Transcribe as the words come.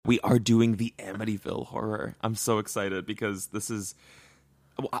We are doing the Amityville Horror. I'm so excited because this is...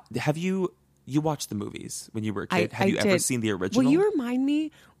 Have you watched the movies when you were a kid? Have you ever seen the original? Will you remind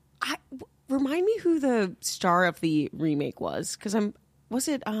me? Remind me who the star of the remake was, because was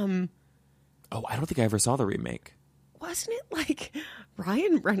it Oh, I don't think I ever saw the remake. Wasn't it like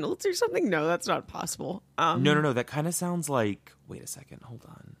Ryan Reynolds or something? No, that's not possible. No. That kind of sounds like... Wait a second. Hold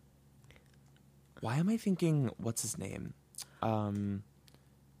on. Why am I thinking... What's his name?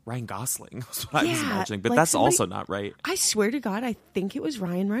 Ryan Gosling. That's what I was imagining. But like that's also not right. I swear to God, I think it was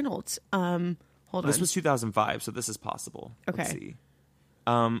Ryan Reynolds. Hold on. This was 2005, so this is possible. Okay.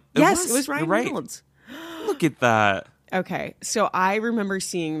 Let's see. It was Ryan Reynolds. Look at that. Okay. So I remember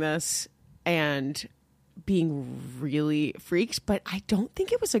seeing this and being really freaked, but I don't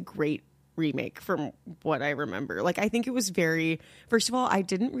think it was a great remake from what I remember. Like, I think it was very... First of all, I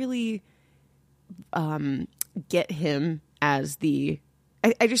didn't really get him as the...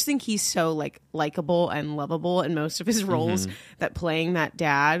 I just think he's so like likable and lovable in most of his roles that playing that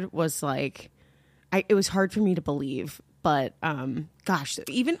dad was like... it was hard for me to believe. But gosh,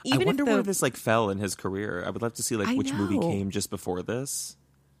 even I wonder where this like fell in his career. I would love to see like which movie came just before this.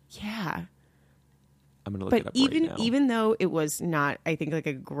 Yeah. I'm gonna look it up right now. Even though it was not, I think, like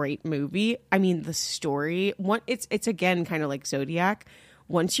a great movie, I mean, the story, it's again kind of like Zodiac.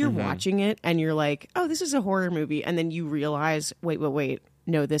 Once you're watching it and you're like, oh, this is a horror movie, and then you realize, wait,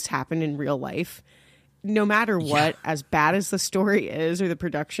 no, this happened in real life. No matter what, as bad as the story is or the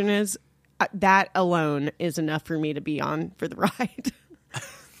production is, that alone is enough for me to be on for the ride.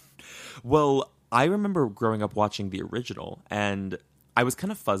 Well, I remember growing up watching the original, and I was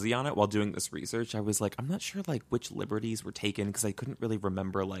kind of fuzzy on it while doing this research. I was like, I'm not sure like which liberties were taken because I couldn't really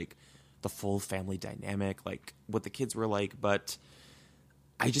remember like the full family dynamic, like what the kids were like. But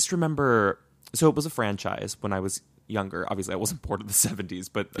I just remember, so it was a franchise when I was younger. Obviously, I wasn't born in the 70s,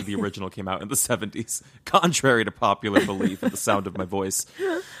 but the original came out in the 70s, contrary to popular belief at the sound of my voice.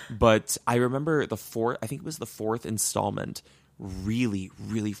 But I remember the fourth installment really,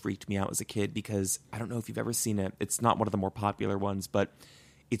 really freaked me out as a kid because I don't know if you've ever seen it. It's not one of the more popular ones, but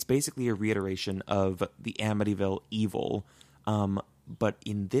it's basically a reiteration of the Amityville evil. But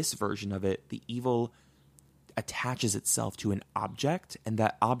in this version of it, the evil attaches itself to an object, and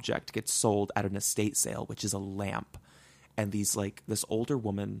that object gets sold at an estate sale, which is a lamp. And this older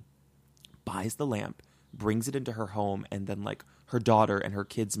woman buys the lamp, brings it into her home, and then like her daughter and her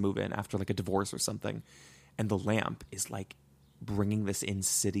kids move in after like a divorce or something. And the lamp is like bringing this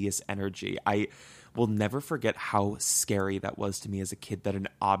insidious energy. I will never forget how scary that was to me as a kid, that an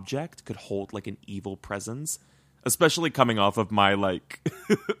object could hold like an evil presence, especially coming off of my like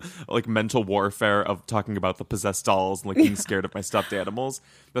like mental warfare of talking about the possessed dolls and like being scared of my stuffed animals.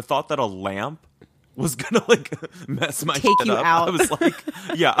 The thought that a lamp was gonna like mess my Take shit you up. out. I was like,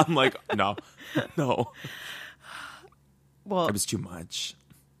 I'm like, no. Well, it was too much.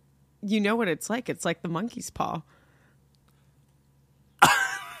 You know what it's like? It's like the monkey's paw.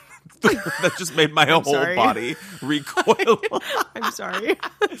 That just made my whole body recoil. I'm sorry.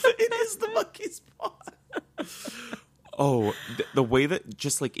 It is the monkey's paw. Oh, the way that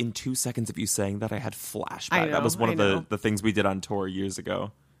just like in 2 seconds of you saying that, I had flashback. That was one of the things we did on tour years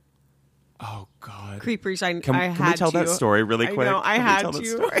ago. Oh God, Creepers! Can we tell that story really quick? I had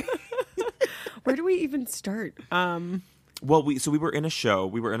to. Where do we even start? Well, we were in a show,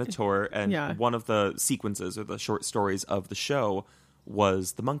 we were in a tour, and one of the sequences or the short stories of the show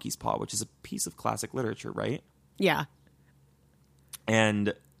was The Monkey's Paw, which is a piece of classic literature, right? Yeah.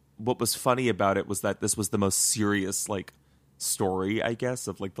 And what was funny about it was that this was the most serious like story, I guess,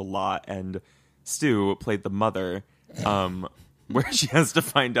 of like the lot, and Stu played the mother, where she has to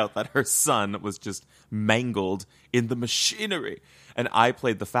find out that her son was just mangled in the machinery. And I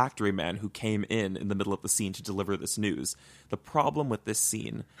played the factory man who came in the middle of the scene to deliver this news. The problem with this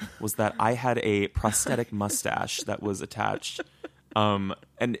scene was that I had a prosthetic mustache that was attached.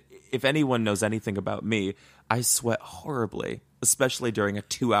 And if anyone knows anything about me, I sweat horribly, especially during a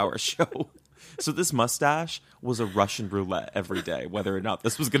 2-hour show. So this mustache was a Russian roulette every day, whether or not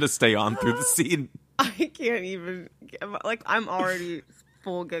this was going to stay on through the scene. I can't even, like, I'm already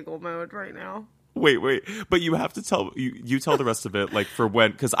full giggle mode right now. Wait, but you have to tell, you tell the rest of it, like, for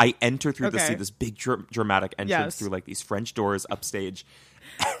when, because I enter through the scene, this big dramatic entrance through, like, these French doors upstage.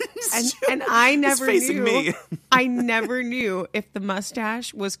 And I never knew me. I never knew if the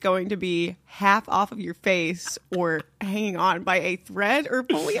mustache was going to be half off of your face or hanging on by a thread or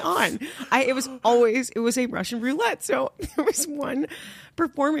fully on. It was a Russian roulette. So there was one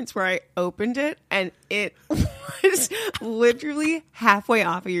performance where I opened it and it was literally halfway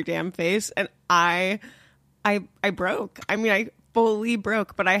off of your damn face, and I broke. I mean, I fully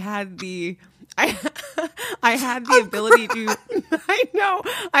broke, but I had the I I had the ability to I know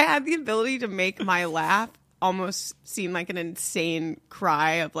I had the ability to make my laugh almost seem like an insane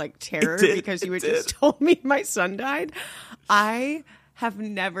cry of like terror because you had just told me my son died. I have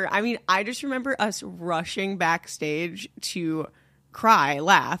never, I mean, I just remember us rushing backstage to cry,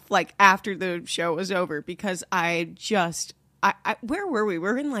 laugh, like after the show was over because I where were we?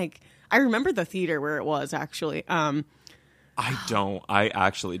 We're in like, I remember the theater where it was actually. I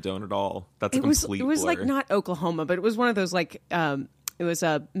actually don't at all. That's a complete It was blur. like not Oklahoma, but it was one of those like, it was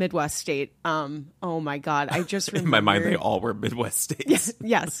a Midwest state. Oh my God. I just remember. In my mind, they all were Midwest states.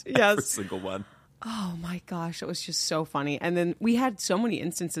 Yes. Every single one. Oh my gosh, it was just so funny. And then we had so many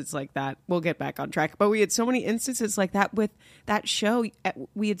instances like that. We'll get back on track, but we had so many instances like that with that show.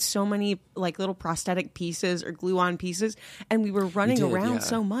 We had so many like little prosthetic pieces or glue-on pieces, and we were running around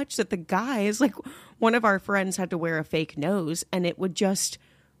so much that the guys, like one of our friends had to wear a fake nose, and it would just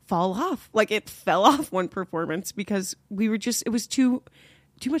fall off. Like it fell off one performance because we were just, it was too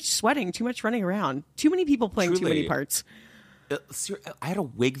much sweating, too much running around, too many people playing too many parts. I had a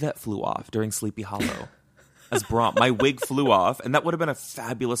wig that flew off during Sleepy Hollow as Brom. My wig flew off, and that would have been a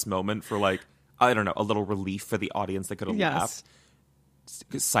fabulous moment for, like, I don't know, a little relief for the audience that could have laughed.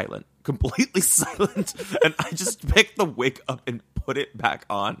 Silent. Completely silent. And I just picked the wig up and put it back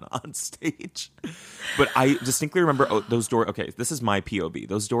on stage. But I distinctly remember those doors. Okay, this is my POV.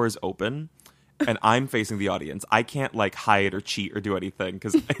 Those doors open, and I'm facing the audience. I can't like hide or cheat or do anything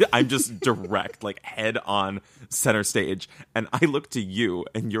because I'm just direct, like head on center stage. And I look to you,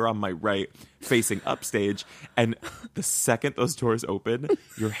 and you're on my right, facing upstage. And the second those doors open,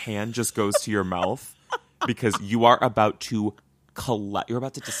 your hand just goes to your mouth because you are about to collapse. You're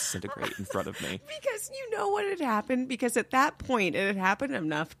about to disintegrate in front of me. Because you know what had happened? Because at that point, it had happened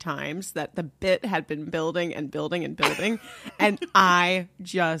enough times that the bit had been building and building and building. And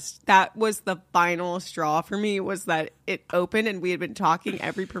that was the final straw for me, was that it opened and we had been talking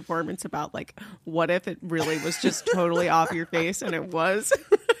every performance about like, what if it really was just totally off your face? And it was.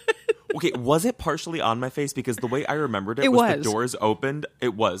 Okay, was it partially on my face? Because the way I remembered it was the doors opened.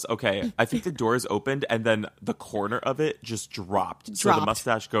 It was. Okay, I think the doors opened and then the corner of it just dropped. So the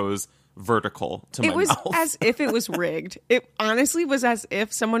mustache goes vertical to my mouth. It was as if it was rigged. It honestly was as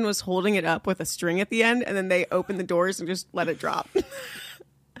if someone was holding it up with a string at the end and then they opened the doors and just let it drop.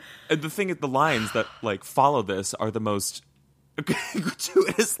 And the thing is, the lines that like follow this are the most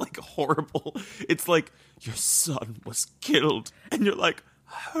gratuitous, like horrible. It's like, your son was killed. And you're like,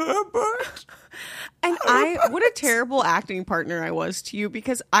 Herbert. And what a terrible acting partner I was to you,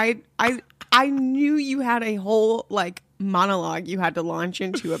 because I knew you had a whole like monologue you had to launch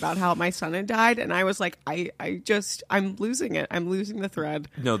into about how my son had died, and I was like, I'm losing it. I'm losing the thread.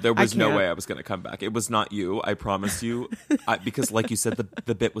 No, there was no way I was going to come back. It was not you. I promise you, because like you said,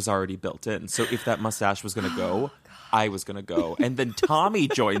 the bit was already built in. So if that mustache was going to go, I was going to go, and then Tommy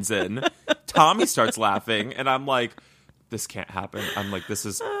joins in. Tommy starts laughing, and I'm like, this can't happen. I'm like, this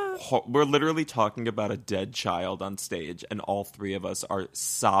is... We're literally talking about a dead child on stage, and all three of us are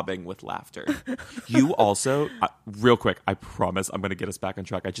sobbing with laughter. You also... real quick, I promise I'm going to get us back on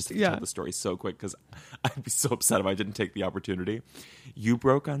track. I just have to tell the story so quick, because I'd be so upset if I didn't take the opportunity. You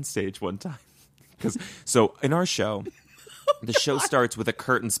broke on stage one time. So in our show... The show starts with a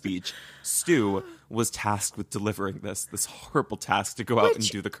curtain speech. Stu was tasked with delivering this horrible task to go out and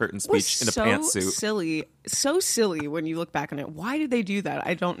do the curtain speech in a pantsuit. So silly when you look back on it. Why did they do that?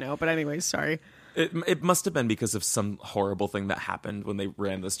 I don't know. But anyways, sorry. It must have been because of some horrible thing that happened when they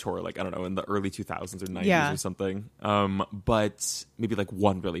ran this tour, like, I don't know, in the early 2000s or 90s or something. But maybe like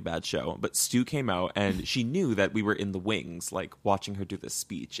one really bad show. But Stu came out and she knew that we were in the wings, like watching her do this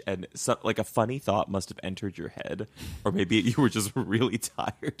speech. And so, like a funny thought must have entered your head. Or maybe you were just really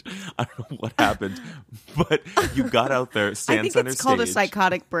tired. I don't know what happened. But you got out there, stand center stage. I think it's called a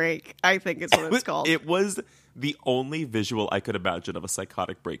psychotic break. I think it's what it's called. It was the only visual I could imagine of a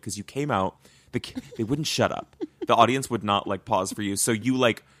psychotic break, because you came out. They wouldn't shut up. The audience would not like pause for you. So you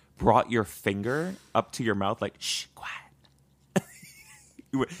like brought your finger up to your mouth, like, shh, quiet.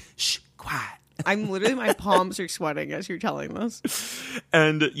 You were, shh, quiet. I'm literally, my palms are sweating as you're telling this.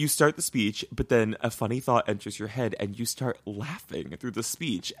 And you start the speech, but then a funny thought enters your head and you start laughing through the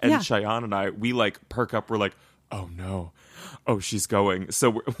speech. And Cheyenne and I, we like perk up. We're like, oh no. Oh, she's going.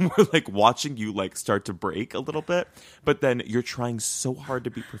 So we're like watching you like start to break a little bit, but then you're trying so hard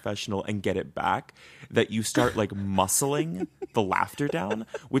to be professional and get it back that you start like muscling the laughter down,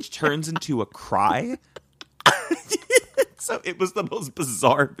 which turns into a cry. So it was the most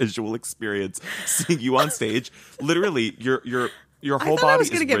bizarre visual experience seeing you on stage. Literally, your Your I whole thought I body was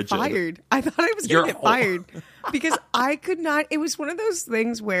is going to get rigid. fired. I thought I was Your going to get whole- fired because I could not. It was one of those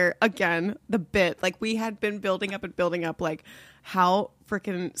things where, again, the bit, like we had been building up and building up, like how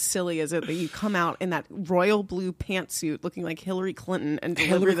freaking silly is it that you come out in that royal blue pantsuit looking like Hillary Clinton and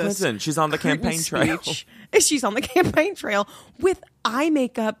deliver Hillary this Clinton. She's on the curtain campaign trail. speech. She's on the campaign trail with eye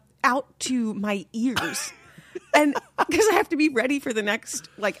makeup out to my ears. And because I have to be ready for the next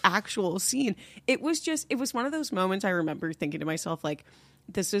like actual scene. It was one of those moments I remember thinking to myself, like,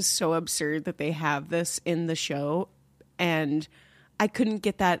 this is so absurd that they have this in the show. And I couldn't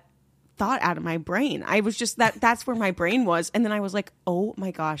get that thought out of my brain. I was just that's where my brain was. And then I was like, oh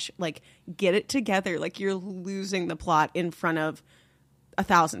my gosh, like, get it together. Like, you're losing the plot in front of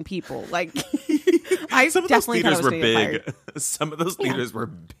 1,000 people. Like, I Some of those definitely thought I theaters was were going to get big. fired. Some of those theaters were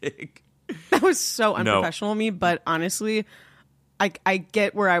big. That was so unprofessional of me, but honestly, I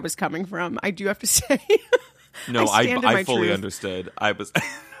get where I was coming from. I do have to say. No, stand in I my fully truth. understood. I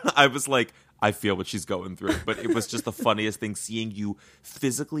was like, I feel what she's going through, but it was just the funniest thing seeing you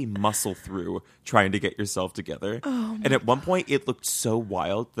physically muscle through trying to get yourself together. And at one point, it looked so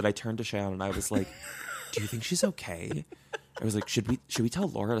wild that I turned to Shayon and I was like, "Do you think she's okay?" I was like, "Should we tell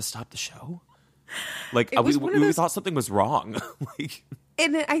Laura to stop the show?" Like, It was one of we those- thought something was wrong. Like,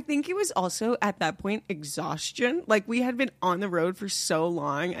 And I think it was also at that point exhaustion. Like, we had been on the road for so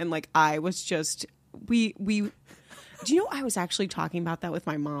long, and like I was just we. Do you know I was actually talking about that with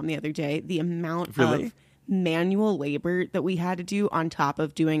my mom the other day? The amount Really? of manual labor that we had to do on top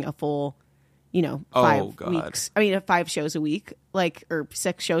of doing a full, 5 God. weeks. I mean, 5 shows a week, like, or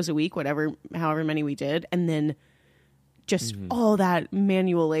 6 shows a week, however many we did, and then just all that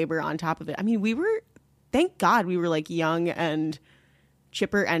manual labor on top of it. I mean, thank God we were like young and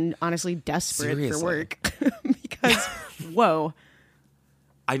chipper and honestly desperate Seriously. for work because whoa.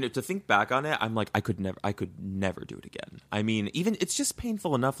 I know, to think back on it, I'm like, I could never do it again. I mean, even it's just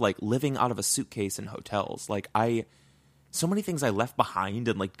painful enough, like living out of a suitcase in hotels. Like, so many things I left behind,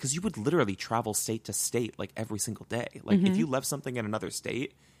 and like, because you would literally travel state to state like every single day. Like, if you left something in another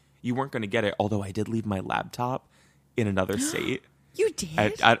state, you weren't going to get it. Although I did leave my laptop in another state. You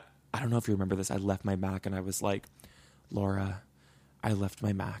did? I don't know if you remember this. I left my Mac, and I was like, Laura, I left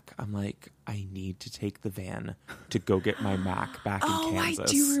my Mac. I'm like, I need to take the van to go get my Mac back in Kansas.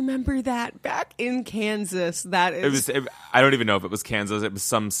 I do remember that back in Kansas. That is I don't even know if it was Kansas. It was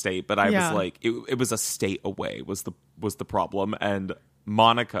some state, but I Yeah. was like, it was a state away was the problem. And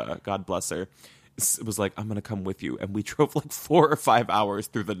Monica, God bless her, was like, I'm going to come with you. And we drove like 4 or 5 hours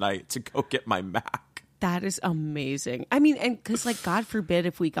through the night to go get my Mac. That is amazing. I mean, and because like, God forbid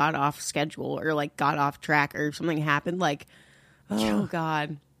if we got off schedule or like got off track or something happened, like, oh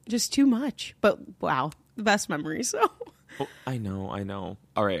God, just too much. But wow, the best memories. So, Oh, I know.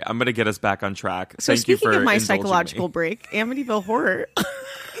 All right, I'm going to get us back on track. so Thank you speaking for of my indulging psychological me. break, Amityville Horror.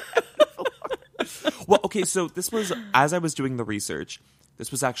 Well, okay, so this was, as I was doing the research,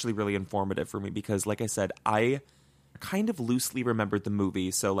 this was actually really informative for me because, like I said, I kind of loosely remembered the movie.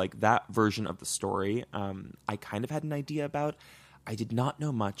 So, like, that version of the story, I kind of had an idea about. I did not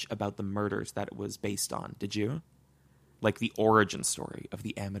know much about the murders that it was based on. Did you? Like, the origin story of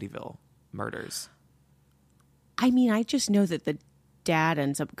the Amityville murders. I mean, I just know that the dad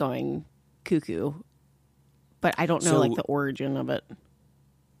ends up going cuckoo, but I don't know So- like the origin of it.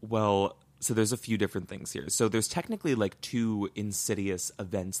 Well, so there's a few different things here. So there's technically like 2 insidious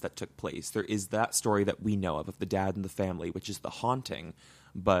events that took place. There is that story that we know of the dad and the family, which is the haunting.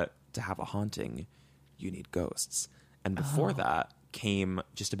 But to have a haunting, you need ghosts. And before that came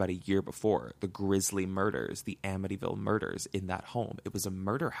just about a year before the grisly murders, the Amityville murders in that home. It was a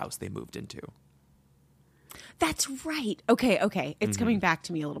murder house they moved into. That's right. Okay. It's coming back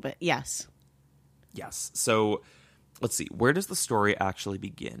to me a little bit. Yes. Yes. So let's see. Where does the story actually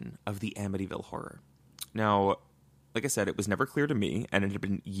begin of the Amityville Horror? Now, like I said, it was never clear to me, and it had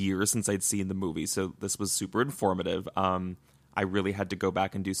been years since I'd seen the movie, so this was super informative. I really had to go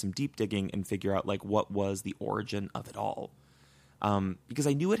back and do some deep digging and figure out, like, what was the origin of it all. Because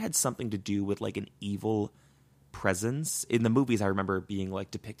I knew it had something to do with, like, an evil presence. In the movies, I remember it being, like,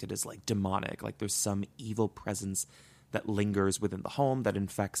 depicted as, like, demonic. Like, there's some evil presence that lingers within the home that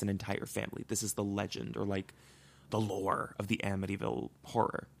infects an entire family. This is the legend, or, like, the lore of the Amityville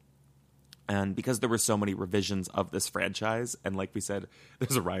Horror. And because there were so many revisions of this franchise, and like we said,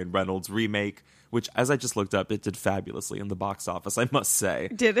 there's a Ryan Reynolds remake, which, as I just looked up, it did fabulously in the box office, I must say.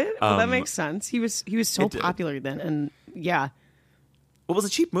 Did it? Well, that makes sense. He was so it did. popular then, and yeah. Well, it was a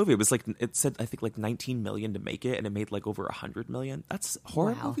cheap movie. It was like, it said, I think like 19 million to make it, and it made like over 100 million. That's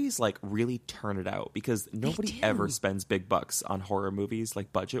horror movies like really turn it out, because nobody ever spends big bucks on horror movies,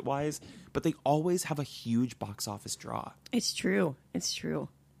 like budget wise, but they always have a huge box office draw. It's true. It's true.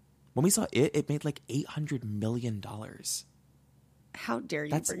 When we saw it made like $800 million. How dare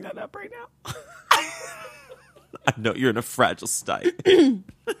you bring that up right now? I know you're in a fragile state.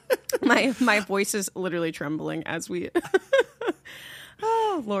 My voice is literally trembling as we.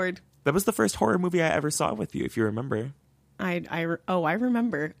 Oh Lord! That was the first horror movie I ever saw with you, if you remember. I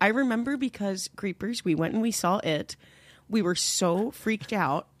remember. I remember because Creepers. We went and we saw it. We were so freaked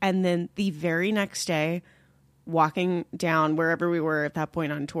out, and then the very next day, walking down wherever we were at that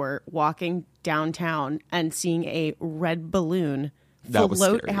point on tour, walking downtown and seeing a red balloon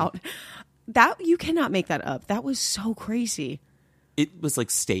float out. That you cannot make that up. That was so crazy. It was like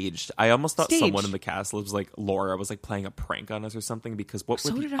staged. I almost thought someone in the cast was like Laura was like playing a prank on us or something, because what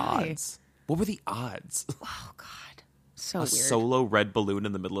were the odds? What were the odds? Oh God, so a weird. Solo red balloon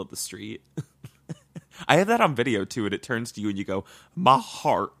in the middle of the street. I have that on video too, and it turns to you and you go, "My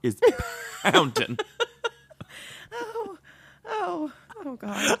heart is pounding." Oh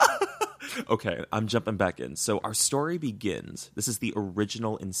God. Okay, I'm jumping back in. So our story begins. This is the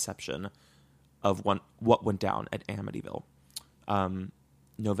original inception of what went down at Amityville.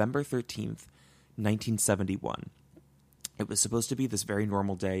 November 13th, 1971. It was supposed to be this very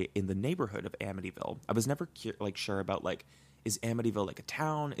normal day in the neighborhood of Amityville. I was never sure about is Amityville like a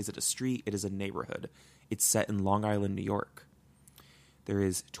town? Is it a street? It is a neighborhood. It's set in Long Island, New York. There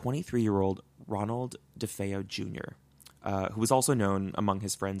is 23-year-old Ronald DeFeo Jr., who was also known among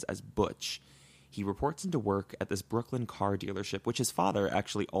his friends as Butch. He reports into work at this Brooklyn car dealership, which his father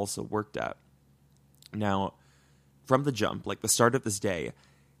actually also worked at. Now, from the jump, like the start of this day,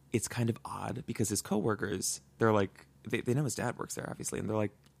 it's kind of odd because his coworkers, they're like, they know his dad works there, obviously, and they're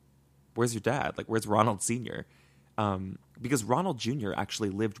like, "Where's your dad? Like, where's Ronald Sr.?" Because Ronald Jr. actually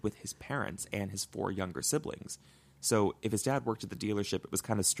lived with his parents and his 4 younger siblings. So if his dad worked at the dealership, it was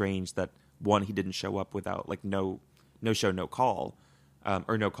kind of strange that, one, he didn't show up without, like, no show, no call,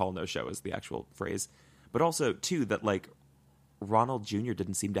 or no call, no show is the actual phrase. But also, two, that, like, Ronald Jr.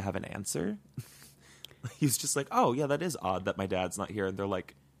 didn't seem to have an answer. He was just like, "Oh, yeah, that is odd that my dad's not here." And they're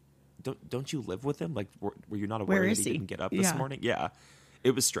like, don't you live with him? Like, were you not aware that he didn't get up this morning? Yeah,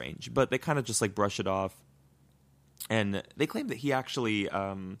 it was strange. But they kind of just, like, brush it off. And they claim that he actually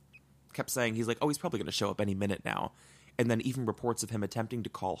kept saying, he's like, "Oh, he's probably going to show up any minute now." And then even reports of him attempting to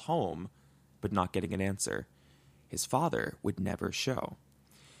call home, but not getting an answer. His father would never show.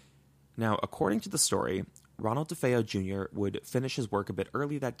 Now, according to the story, Ronald DeFeo Jr. would finish his work a bit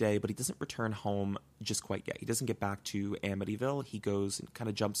early that day, but he doesn't return home just quite yet. He doesn't get back to Amityville. He goes and kind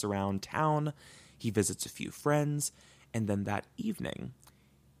of jumps around town. He visits a few friends. And then that evening,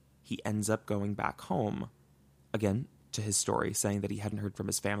 he ends up going back home, again, to his story, saying that he hadn't heard from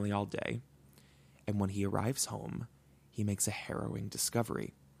his family all day. And when he arrives home, he makes a harrowing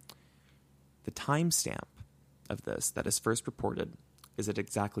discovery. The timestamp of this that is first reported is at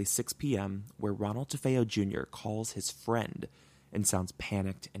exactly 6 p.m., where Ronald DeFeo Jr. calls his friend and sounds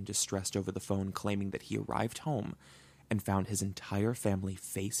panicked and distressed over the phone, claiming that he arrived home and found his entire family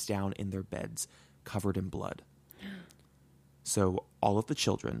face down in their beds, covered in blood. So all of the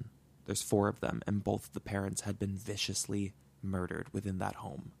children, there's 4 of them, and both of the parents had been viciously murdered within that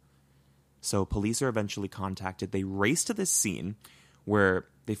home. So police are eventually contacted. They race to this scene where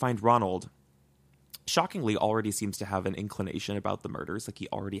they find Ronald, shockingly, already seems to have an inclination about the murders. Like, he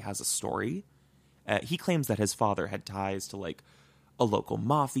already has a story. He claims that his father had ties to, like, a local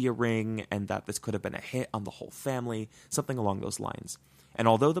mafia ring, and that this could have been a hit on the whole family, something along those lines. And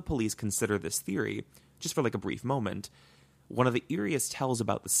although the police consider this theory, just for like a brief moment, one of the eeriest tells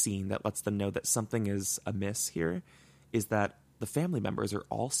about the scene that lets them know that something is amiss here is that the family members are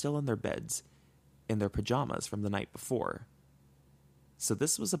all still in their beds in their pajamas from the night before. So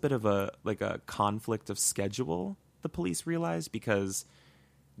this was a bit of a conflict of schedule, the police realized, because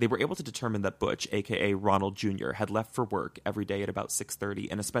they were able to determine that Butch, a.k.a. Ronald Jr., had left for work every day at about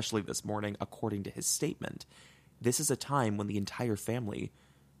 6:30, and especially this morning, according to his statement. This is a time when the entire family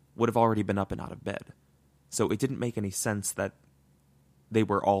would have already been up and out of bed. So it didn't make any sense that they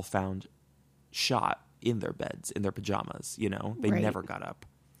were all found shot in their beds, in their pajamas, you know? They Right. never got up.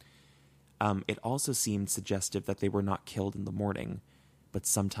 It also seemed suggestive that they were not killed in the morning, but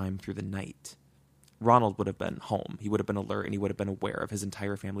sometime through the night. Ronald would have been home. He would have been alert, and he would have been aware of his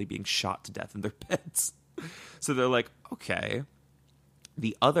entire family being shot to death in their beds. So they're like, okay.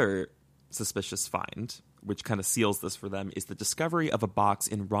 The other suspicious find, which kind of seals this for them, is the discovery of a box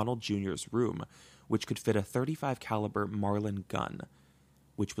in Ronald Jr.'s room, which could fit a .35 caliber Marlin gun.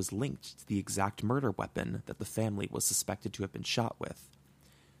 which was linked to the exact murder weapon that the family was suspected to have been shot with.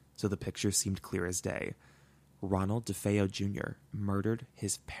 So the picture seemed clear as day. Ronald DeFeo Jr. murdered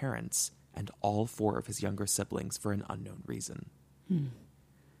his parents and all 4 of his younger siblings for an unknown reason.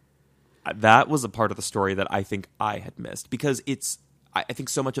 That was a part of the story that I think I had missed, because I think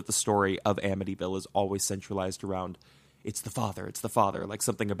so much of the story of Amityville is always centralized around it's the father, like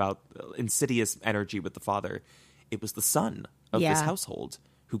something about insidious energy with the father. It was the son of this household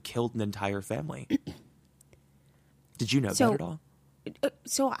who killed an entire family. Did you know that at all?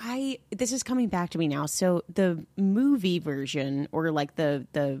 So this is coming back to me now. So the movie version, or like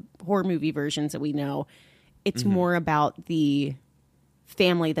the horror movie versions that we know, it's more about the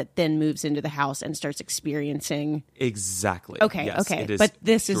family that then moves into the house and starts experiencing. Exactly. Okay. Yes, okay. it is, but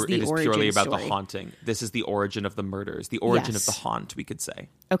this is the it is origin purely about story. the haunting. This is the origin of the murders, the origin of the haunt, we could say.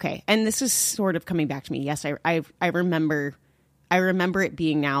 Okay. And this is sort of coming back to me. Yes, I remember it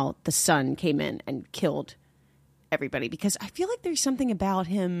being now the son came in and killed everybody, because I feel like there's something about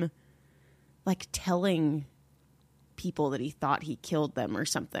him like telling people that he thought he killed them or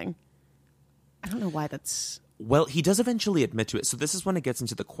something. I don't know why that's... Well, he does eventually admit to it. So this is when it gets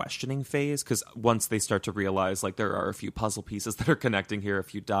into the questioning phase, because once they start to realize, like, there are a few puzzle pieces that are connecting here, a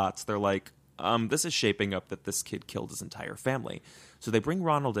few dots, they're like, this is shaping up that this kid killed his entire family. So they bring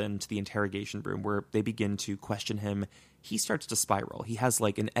Ronald into the interrogation room where they begin to question him. He starts to spiral. He has,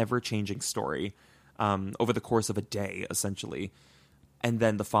 like, an ever-changing story over the course of a day, essentially. And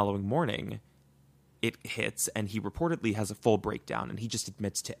then the following morning, it hits, and he reportedly has a full breakdown, and he just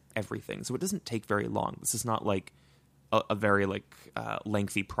admits to everything. So it doesn't take very long. This is not like a very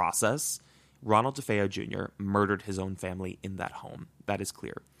lengthy process. Ronald DeFeo Jr. murdered his own family in that home. That is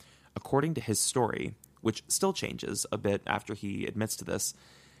clear. According to his story, which still changes a bit after he admits to this,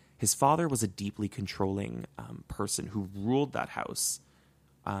 his father was a deeply controlling person who ruled that house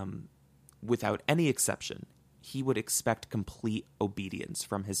without any exception. He would expect complete obedience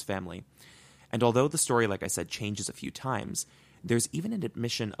from his family. And although the story, like I said, changes a few times, there's even an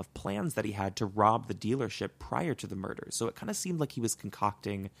admission of plans that he had to rob the dealership prior to the murder. So it kind of seemed like he was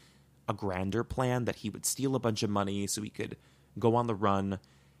concocting a grander plan, that he would steal a bunch of money so he could go on the run,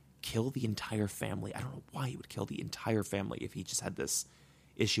 kill the entire family. I don't know why he would kill the entire family if he just had this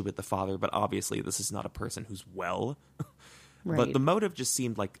issue with the father, but obviously this is not a person who's well. Right. But the motive just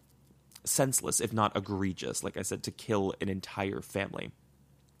seemed like senseless, if not egregious, like I said, to kill an entire family.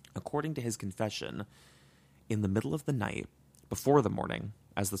 According to his confession, in the middle of the night, before the morning,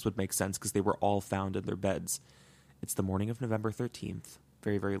 as this would make sense because they were all found in their beds, it's the morning of November 13th,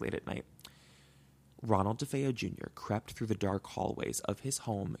 very, very late at night, Ronald DeFeo Jr. crept through the dark hallways of his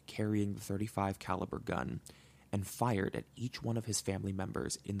home carrying the .35 caliber gun and fired at each one of his family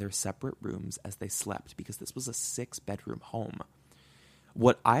members in their separate rooms as they slept, because this was a 6-bedroom home.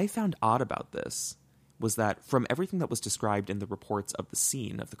 What I found odd about this was that from everything that was described in the reports of the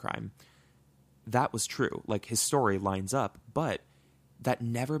scene of the crime, that was true. Like, his story lines up, but that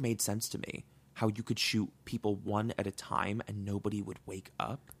never made sense to me, how you could shoot people one at a time and nobody would wake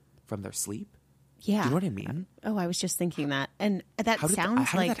up from their sleep. Yeah. Do you know what I mean? Oh, I was just thinking that. And that How did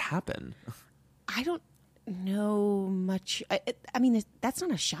sounds like... that happen? I don't know much. I mean, that's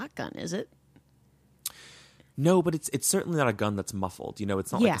not a shotgun, is it? No, but it's certainly not a gun that's muffled. You know,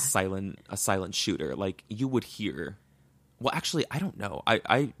 it's not like Yeah. a silent shooter. Like, you would hear. Well, actually, I don't know.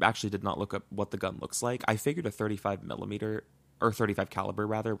 I actually did not look up what the gun looks like. I figured a 35 millimeter or 35 caliber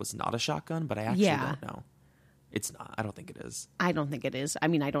rather was not a shotgun, but I actually don't know. It's not. I don't think it is. I don't think it is. I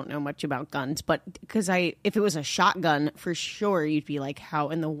mean, I don't know much about guns, but because if it was a shotgun, for sure, you'd be like, how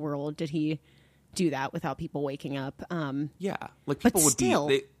in the world did he do that without people waking up? Yeah, like people would still,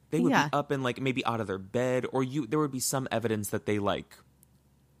 be. They would yeah. be up and like maybe out of their bed, or there would be some evidence that they like,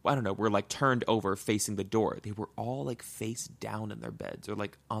 I don't know, were like turned over facing the door. They were all like face down in their beds or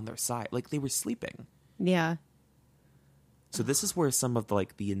like on their side, like they were sleeping. Yeah. So this is where some of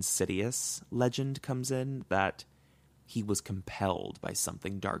the Insidious legend comes in, that he was compelled by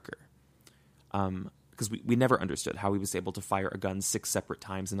something darker. Because we never understood how he was able to fire a gun 6 separate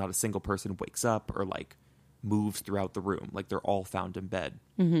times and not a single person wakes up or like moves throughout the room. Like, they're all found in bed.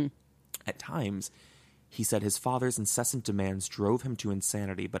 Mm-hmm. At times, he said his father's incessant demands drove him to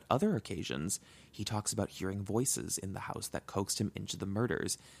insanity, but other occasions, he talks about hearing voices in the house that coaxed him into the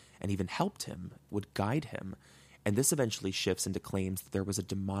murders and even helped him, would guide him. And this eventually shifts into claims that there was a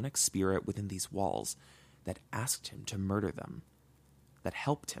demonic spirit within these walls that asked him to murder them, that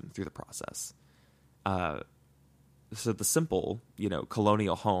helped him through the process. So the simple,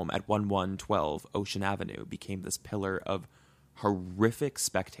 colonial home at 1112 Ocean Avenue became this pillar of horrific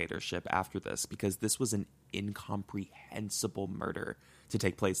spectatorship after this, because this was an incomprehensible murder to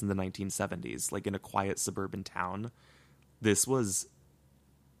take place in the 1970s, like in a quiet suburban town. It was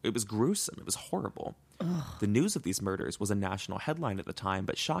gruesome. It was horrible. Ugh. The news of these murders was a national headline at the time,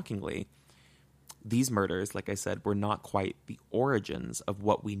 but shockingly, these murders, like I said, were not quite the origins of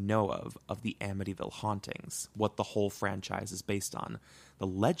what we know of the Amityville hauntings, what the whole franchise is based on. The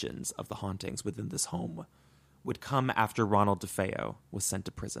legends of the hauntings within this home would come after Ronald DeFeo was sent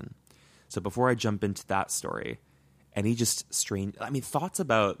to prison. So before I jump into that story, any just strange, thoughts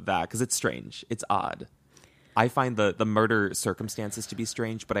about that, because it's strange, it's odd. I find the murder circumstances to be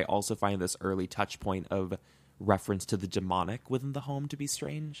strange, but I also find this early touch point of reference to the demonic within the home to be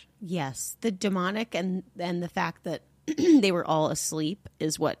strange. Yes, the demonic and the fact that they were all asleep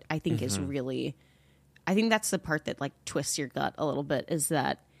is what I think is really, I think that's the part that like twists your gut a little bit, is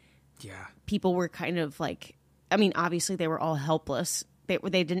that people were kind of like, obviously they were all helpless.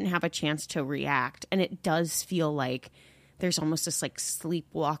 They didn't have a chance to react, and it does feel like there's almost this like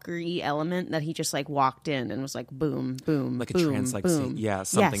sleepwalker-y element that he just like walked in and was like boom, boom, like boom, a trance, like boom. something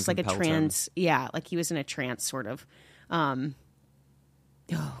yes, like a trance. Him. Yeah, like he was in a trance, sort of. Oh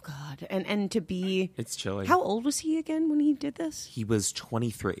God, and to be, it's chilly. How old was he again when he did this? He was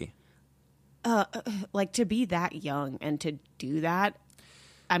 23. Like to be that young and to do that,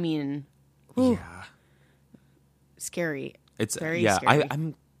 scary. It's very scary.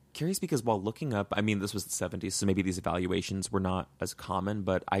 I'm curious because while looking up, this was the 70s, so maybe these evaluations were not as common,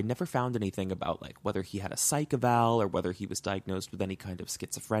 but I never found anything about like whether he had a psych eval or whether he was diagnosed with any kind of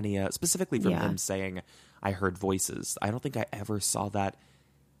schizophrenia, specifically from him saying, I heard voices. I don't think I ever saw that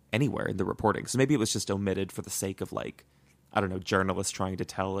anywhere in the reporting. So maybe it was just omitted for the sake of like, I don't know, journalists trying to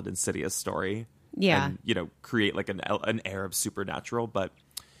tell an insidious story. Yeah. And, create like an air of supernatural. But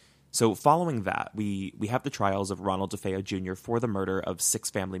so following that, we have the trials of Ronald DeFeo Jr. for the murder of 6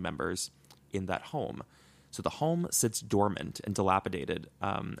 family members in that home. So the home sits dormant and dilapidated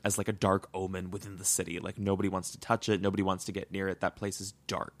as like a dark omen within the city. Like nobody wants to touch it. Nobody wants to get near it. That place is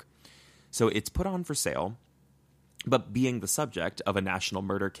dark. So it's put on for sale. But being the subject of a national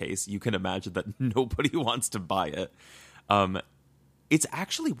murder case, you can imagine that nobody wants to buy it. It's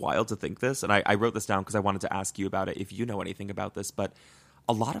actually wild to think this. And I wrote this down because I wanted to ask you about it if you know anything about this. But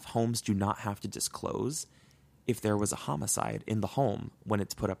a lot of homes do not have to disclose if there was a homicide in the home when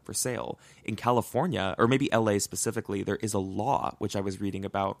it's put up for sale. In California, or maybe LA specifically, there is a law, which I was reading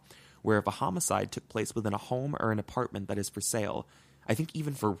about, where if a homicide took place within a home or an apartment that is for sale, I think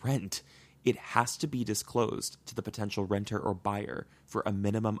even for rent, it has to be disclosed to the potential renter or buyer for a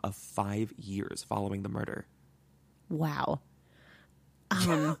minimum of 5 years following the murder. Wow.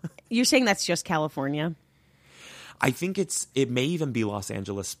 You're saying that's just California? I think it may even be Los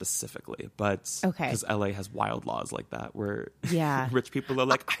Angeles specifically, but okay, because LA has wild laws like that where rich people are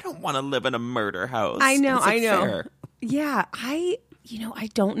like, I don't want to live in a murder house. I know. Fair? Yeah, I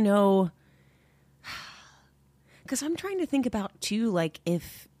don't know, because I'm trying to think about too, like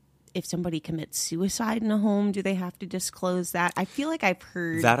if somebody commits suicide in a home, do they have to disclose that? I feel like I've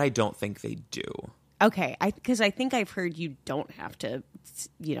heard that. I don't think they do. Okay, because I think I've heard you don't have to,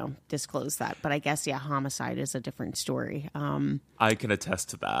 disclose that. But I guess, homicide is a different story. I can attest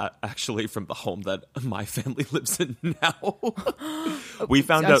to that, actually, from the home that my family lives in now. We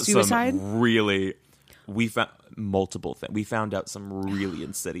found out suicide? We found multiple things. We found out some really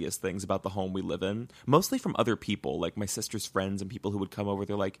insidious things about the home we live in, mostly from other people, like my sister's friends and people who would come over.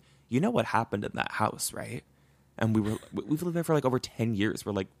 They're like, you know what happened in that house, right? And we've lived there for like over 10 years.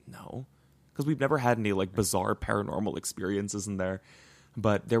 We're like, no. Because we've never had any like bizarre paranormal experiences in there.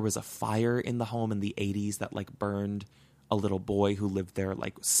 But there was a fire in the home in the 80s that like burned a little boy who lived there,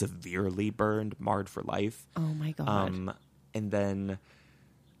 like severely burned, marred for life. Oh my God. And then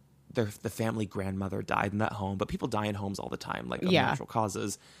the family grandmother died in that home. But people die in homes all the time, like of natural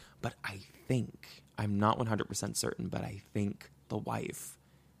causes. But I think, I'm not 100% certain, but I think the wife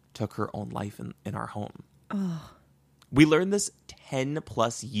took her own life in our home. Oh. We learned this 10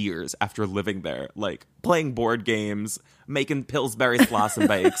 plus years after living there, like playing board games, making Pillsbury Slosson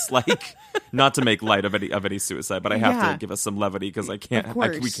Bakes, like not to make light of any suicide, but I have to give us some levity because we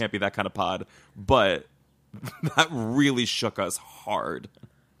can't be that kind of pod. But that really shook us hard.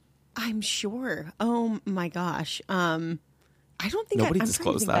 I'm sure. Oh my gosh. I don't think nobody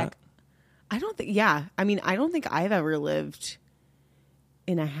disclosed that. I don't think. Yeah. I don't think I've ever lived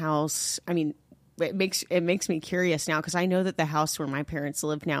in a house. It makes me curious now because I know that the house where my parents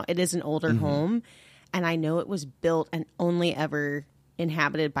live now, it is an older home, and I know it was built and only ever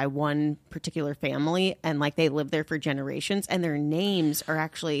inhabited by one particular family, and like they lived there for generations, and their names are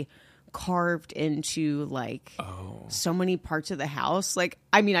actually carved into like so many parts of the house. Like,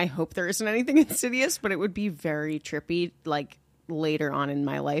 I hope there isn't anything insidious, but it would be very trippy, like later on in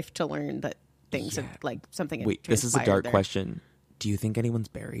my life to learn that things had, like, something had Wait, this is a transpired dark there. question. Do you think anyone's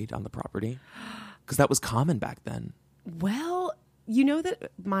buried on the property? Because that was common back then. Well, you know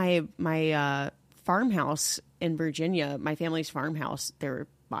that my farmhouse in Virginia, my family's farmhouse, there were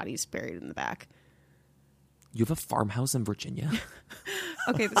bodies buried in the back. You have a farmhouse in Virginia?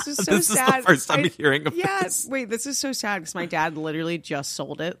 Okay, this is so This sad. is the first time hearing of yeah, this. wait, this is so sad because my dad literally just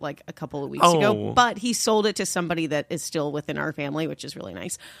sold it like a couple of weeks Oh. ago, but he sold it to somebody that is still within our family, which is really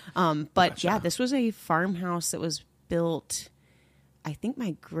nice. But yeah, this was a farmhouse that was built. I think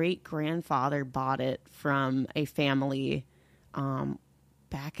my great grandfather bought it from a family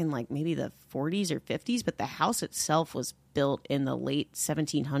back in like maybe the 40s or 50s, but the house itself was built in the late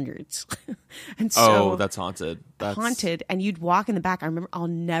 1700s. And so That's haunted. That's haunted, and you'd walk in the back. I remember, I'll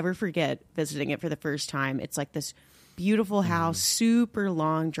never forget visiting it for the first time. It's like this beautiful house, super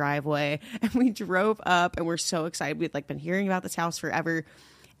long driveway, and we drove up and we're so excited. We'd like been hearing about this house forever.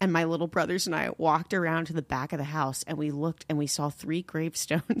 And my little brothers and I walked around to the back of the house and we looked and we saw 3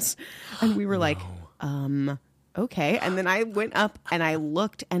 gravestones and we were like, okay. And then I went up and I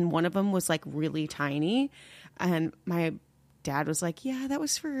looked and one of them was like really tiny. And my dad was like, yeah, that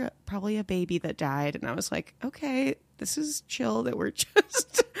was for probably a baby that died. And I was like, okay, this is chill that we're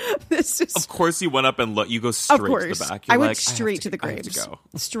just, this is. Of course you went up and you go straight Of course. to the back. I You're went like, straight to the I have graves. go.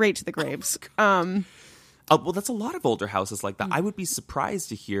 Straight to the graves. Well, that's a lot of older houses like that. I would be surprised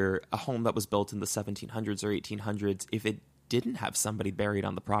to hear a home that was built in the 1700s or 1800s if it didn't have somebody buried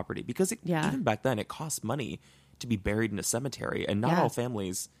on the property. Because even back then, it cost money to be buried in a cemetery. And not all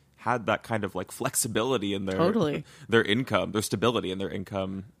families had that kind of like flexibility in their their income, their stability in their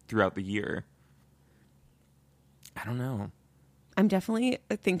income throughout the year. I don't know. I'm definitely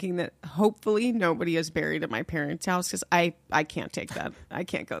thinking that hopefully nobody is buried at my parents' house because I can't take that. I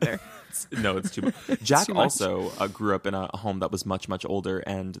can't go there. No, it's too much. Jack too much. also grew up in a home that was much, much older,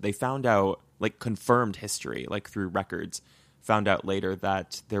 and they found out, like, confirmed history, like, through records, found out later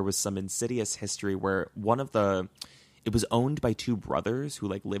that there was some insidious history where it was owned by 2 brothers who,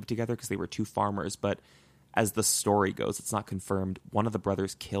 like, lived together because they were 2 farmers, but as the story goes, it's not confirmed, one of the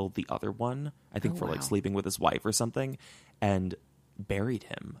brothers killed the other one, I think for, like, sleeping with his wife or something, and buried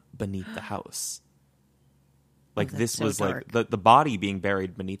him beneath the house. Like, this so was dark. like the body being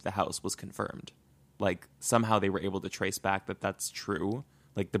buried beneath the house was confirmed. Like, somehow they were able to trace back that that's true.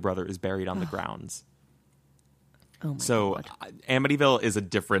 Like, the brother is buried on the grounds. Oh my So God. Amityville is a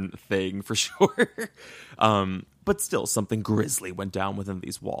different thing for sure. But still, something grisly went down within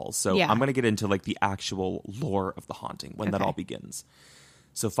these walls. So Yeah. I'm going to get into like the actual lore of the haunting when that Okay. all begins.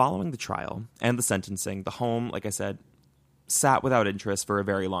 So following the trial and the sentencing, the home, like I said, sat without interest for a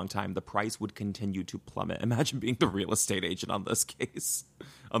very long time. The price would continue to plummet. Imagine being the real estate agent on this case,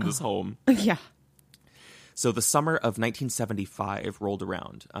 on this home. Yeah. So the summer of 1975 rolled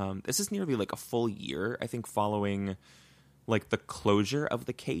around. This is nearly like a full year, I think, following like the closure of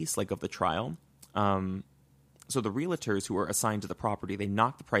the case, like of the trial. So the realtors who were assigned to the property, they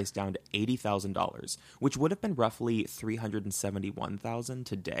knocked the price down to $80,000, which would have been roughly $371,000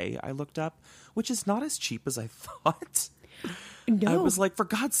 today. I looked up, which is not as cheap as I thought. No. I was like, for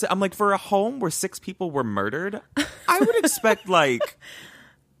God's sake, I'm like, for a home where 6 people were murdered, I would expect like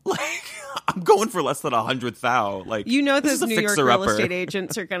I'm going for less than $100,000. Like, You know, this is those a New York real fixer-upper. estate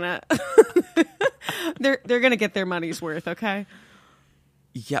agents are gonna they're gonna get their money's worth. Okay.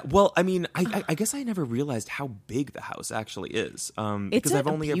 Yeah, well, I mean, I guess I never realized how big the house actually is. Because I've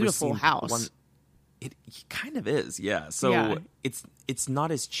only ever beautiful seen house. one. It kind of is, yeah. So Yeah. it's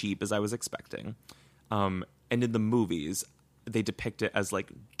not as cheap as I was expecting. And in the movies, they depict it as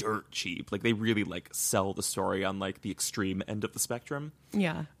like dirt cheap. Like they really like sell the story on like the extreme end of the spectrum.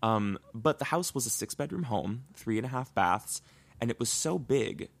 Yeah. But the house was a 6-bedroom home, 3.5 baths, and it was so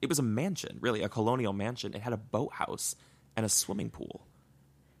big. It was a mansion, really, a colonial mansion. It had a boathouse and a swimming pool.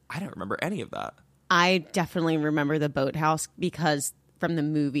 I don't remember any of that. I definitely remember the boathouse because from the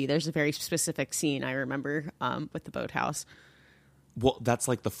movie, there's a very specific scene I remember with the boathouse. Well, that's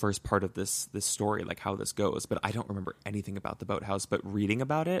like the first part of this story, like how this goes. But I don't remember anything about the boathouse. But reading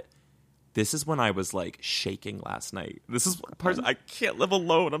about it, this is when I was like shaking last night. This is one part I can't live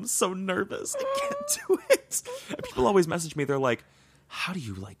alone. I'm so nervous. I can't do it. And people always message me. They're like, "How do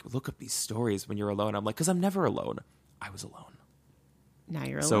you like look up these stories when you're alone?" I'm like, "Because I'm never alone." I was alone. Now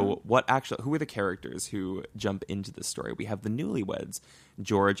you're alone. So who are the characters who jump into this story? We have the newlyweds,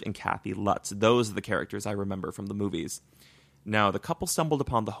 George and Kathy Lutz. Those are the characters I remember from the movies. Now, the couple stumbled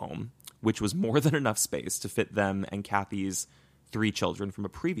upon the home, which was more than enough space to fit them and Kathy's 3 children from a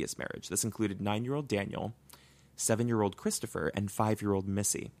previous marriage. This included 9-year-old Daniel, 7-year-old Christopher, and 5-year-old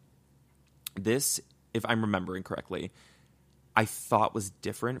Missy. This, if I'm remembering correctly, I thought was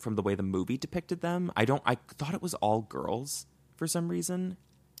different from the way the movie depicted them. I thought it was all girls for some reason,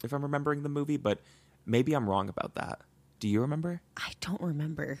 if I'm remembering the movie, but maybe I'm wrong about that. Do you remember? I don't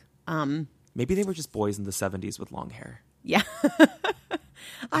remember. Maybe they were just boys in the 70s with long hair. Yeah.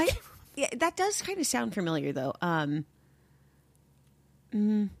 Yeah, that does kind of sound familiar though. I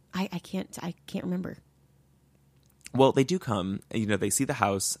can't remember. Well, they do come, they see the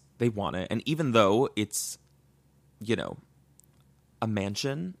house, they want it, and even though it's, a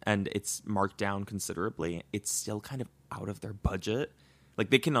mansion and it's marked down considerably, it's still kind of out of their budget.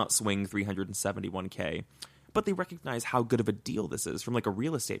 Like, they cannot swing $371K, but they recognize how good of a deal this is from like a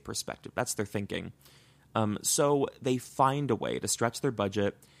real estate perspective. That's their thinking. So they find a way to stretch their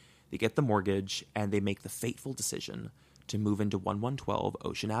budget. They get the mortgage and they make the fateful decision to move into 1112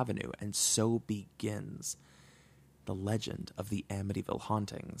 Ocean Avenue. And so begins the legend of the Amityville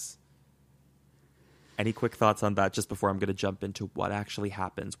hauntings. Any quick thoughts on that just before I'm going to jump into what actually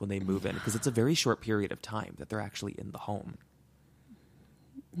happens when they move in? Because it's a very short period of time that they're actually in the home.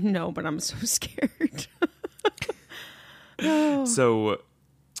 No, but I'm so scared. So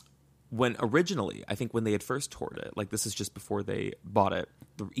when originally, I think when they had first toured it, like this is just before they bought it,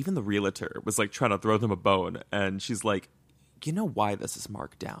 even the realtor was like trying to throw them a bone. And she's like, you know why this is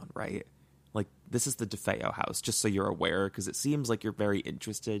marked down, right? Like, this is the DeFeo house, just so you're aware, because it seems like you're very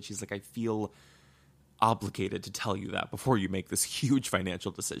interested. She's like, I feel obligated to tell you that before you make this huge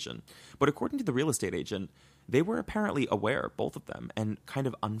financial decision. But according to the real estate agent, they were apparently aware, both of them, and kind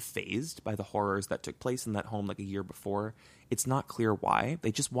of unfazed by the horrors that took place in that home like a year before. It's not clear why.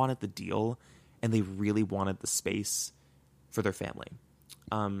 They just wanted the deal, and they really wanted the space for their family.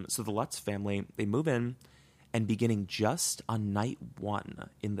 So the Lutz family, they move in, and beginning just on night 1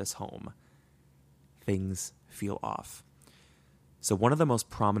 in this home, things feel off. So one of the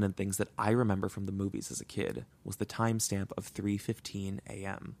most prominent things that I remember from the movies as a kid was the timestamp of 3:15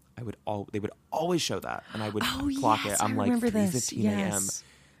 a.m. They would always show that, and I would clock it. I'm like, 3:15 a.m.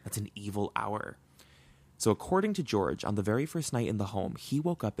 That's an evil hour. So according to George, on the very first night in the home, he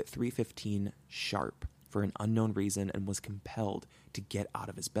woke up at 3:15 sharp for an unknown reason and was compelled to get out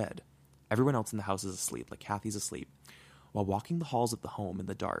of his bed. Everyone else in the house is asleep, like Kathy's asleep. While walking the halls of the home in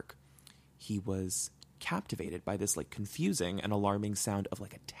the dark, he was captivated by this like confusing and alarming sound of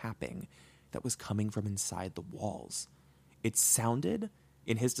like a tapping that was coming from inside the walls. It sounded,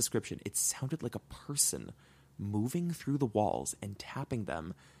 in his description, it sounded like a person moving through the walls and tapping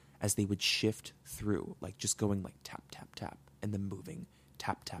them as they would shift through, like just going like tap, tap, tap, and then moving,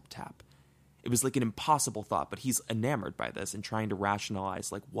 tap, tap, tap. It was like an impossible thought, but he's enamored by this and trying to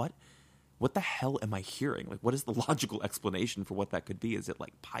rationalize, like, what the hell am I hearing? Like, what is the logical explanation for what that could be? Is it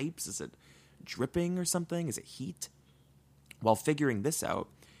like pipes? Is it dripping or something? Is it heat? While figuring this out,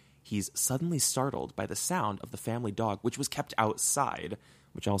 he's suddenly startled by the sound of the family dog, which was kept outside,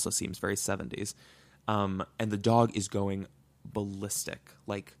 which also seems very 70s. And the dog is going ballistic,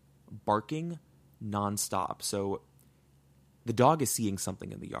 like barking nonstop. So the dog is seeing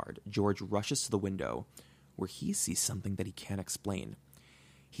something in the yard. George rushes to the window where he sees something that he can't explain.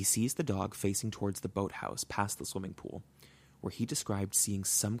 He sees the dog facing towards the boathouse past the swimming pool, where he described seeing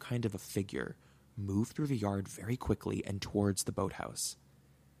some kind of a figure move through the yard very quickly and towards the boathouse.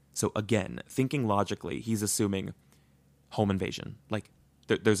 So again, thinking logically, he's assuming home invasion. Like,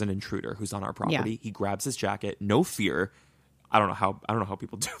 there's an intruder who's on our property. Yeah. He grabs his jacket, no fear. I don't know how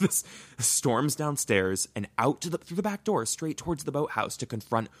people do this. Storms downstairs and out through the back door, straight towards the boathouse to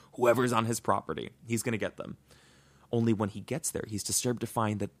confront whoever's on his property. He's going to get them. Only when he gets there, he's disturbed to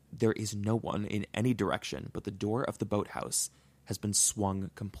find that there is no one in any direction, but the door of the boathouse has been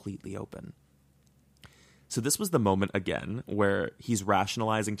swung completely open. So this was the moment, again, where he's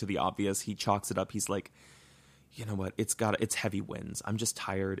rationalizing to the obvious. He chalks it up. He's like, you know what? It's heavy winds. I'm just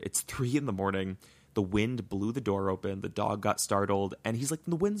tired. It's 3 a.m. The wind blew the door open. The dog got startled. And he's like,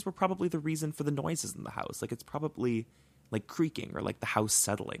 the winds were probably the reason for the noises in the house. Like, it's probably like creaking or like the house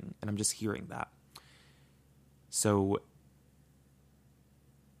settling. And I'm just hearing that. So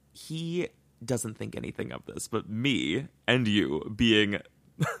he doesn't think anything of this, but me and you, being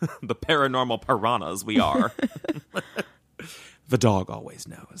the paranormal piranhas we are, the dog always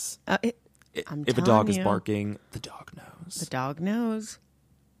knows. If a dog is barking, the dog knows. The dog knows.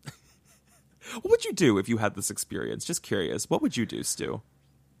 What would you do if you had this experience? Just curious. What would you do, Stu?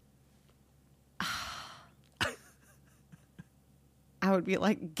 I would be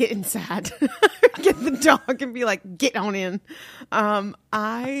like, get inside. Get the dog and be like, get on in.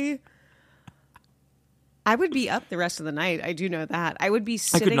 I would be up the rest of the night. I do know that. I would be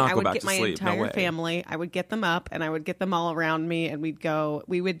sitting. I would get my entire family. I would get them up and I would get them all around me and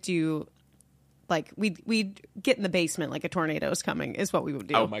we would do Like we'd get in the basement like a tornado's coming is what we would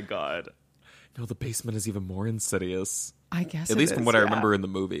do. Oh my God. No, the basement is even more insidious. I guess at least from what I remember in the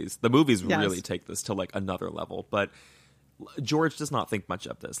movies. The movies really take this to like another level. But George does not think much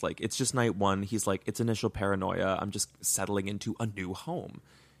of this. Like, it's just night one. He's like, it's initial paranoia. I'm just settling into a new home.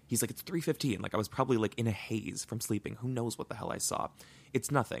 He's like, it's 3:15. Like, I was probably like in a haze from sleeping. Who knows what the hell I saw? It's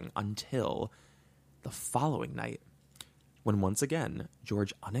nothing until the following night, when once again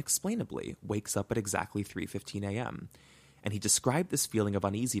George unexplainably wakes up at exactly 3:15 a.m. And he described this feeling of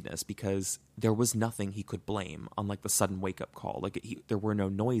uneasiness because there was nothing he could blame on like the sudden wake-up call. Like there were no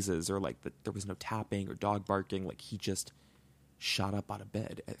noises or like there was no tapping or dog barking. Like he just shot up out of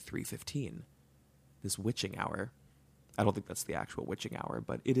bed at 3:15. This witching hour. I don't think that's the actual witching hour,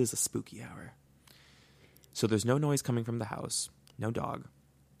 but it is a spooky hour. So there's no noise coming from the house, no dog.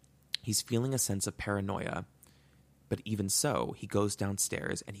 He's feeling a sense of paranoia. But even so, he goes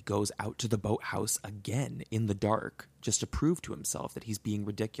downstairs and he goes out to the boathouse again in the dark just to prove to himself that he's being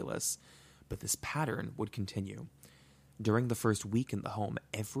ridiculous. But this pattern would continue. During the first week in the home,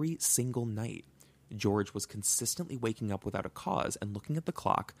 every single night, George was consistently waking up without a cause and looking at the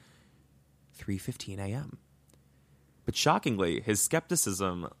clock, 3:15 a.m. But shockingly, his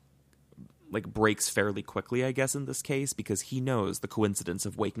skepticism breaks fairly quickly, I guess, in this case, because he knows the coincidence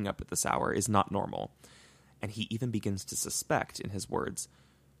of waking up at this hour is not normal. And he even begins to suspect, in his words,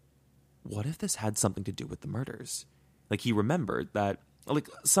 what if this had something to do with the murders? Like, he remembered that,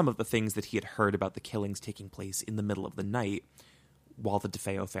 some of the things that he had heard about the killings taking place in the middle of the night while the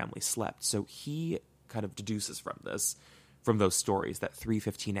DeFeo family slept. So he kind of deduces from those stories, that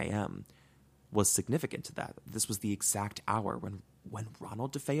 3:15 a.m. was significant to that. This was the exact hour when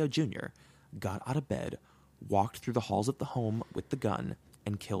Ronald DeFeo Jr. got out of bed, walked through the halls of the home with the gun,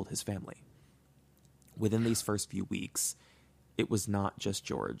 and killed his family. Within these first few weeks, it was not just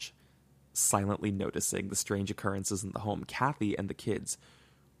George silently noticing the strange occurrences in the home. Kathy and the kids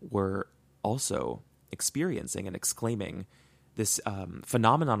were also experiencing and exclaiming this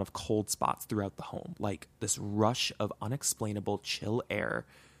phenomenon of cold spots throughout the home, like this rush of unexplainable chill air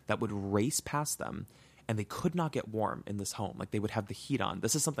that would race past them, and they could not get warm in this home. Like, they would have the heat on.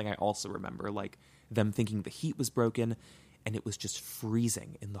 This is something I also remember, like them thinking the heat was broken, and it was just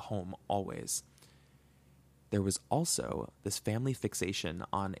freezing in the home always. There was also this family fixation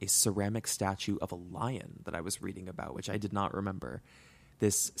on a ceramic statue of a lion that I was reading about, which I did not remember.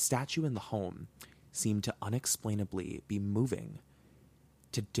 This statue in the home seemed to unexplainably be moving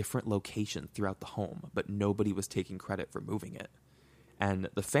to different locations throughout the home, but nobody was taking credit for moving it. And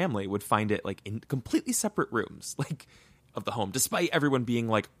the family would find it in completely separate rooms, of the home, despite everyone being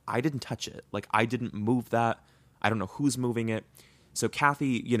like, I didn't touch it. I didn't move that. I don't know who's moving it. So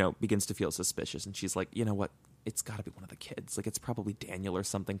Kathy, begins to feel suspicious, and she's like, you know what? It's got to be one of the kids. It's probably Daniel or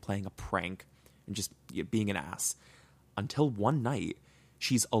something playing a prank and just being an ass. Until one night,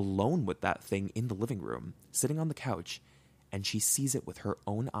 she's alone with that thing in the living room, sitting on the couch, and she sees it with her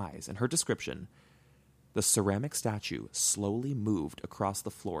own eyes. And her description, the ceramic statue slowly moved across the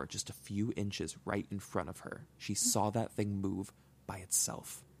floor just a few inches right in front of her. She saw that thing move by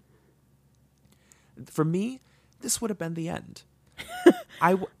itself. For me, this would have been the end.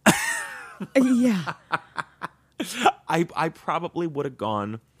 Yeah. I probably would have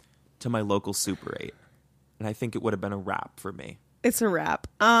gone to my local Super 8, and I think it would have been a wrap for me. It's a wrap.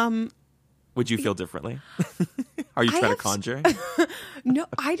 Would you feel differently? Are you trying to conjure? No,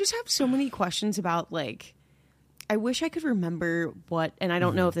 I just have so many questions about, I wish I could remember what, and I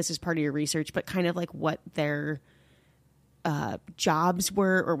don't know if this is part of your research, but kind of what their jobs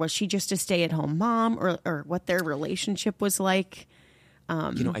were, or was she just a stay-at-home mom, or what their relationship was like.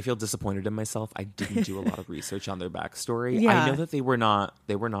 I feel disappointed in myself. I didn't do a lot of research on their backstory. Yeah. I know that they were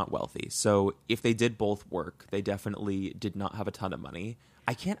not wealthy. So if they did both work, they definitely did not have a ton of money.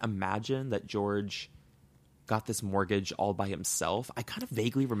 I can't imagine that George got this mortgage all by himself. I kind of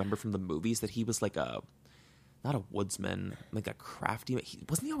vaguely remember from the movies that he was not a woodsman, a crafty.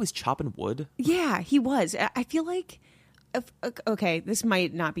 Wasn't he always chopping wood? Yeah, he was. I feel like, okay, this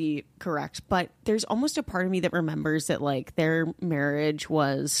might not be correct, but there's almost a part of me that remembers that their marriage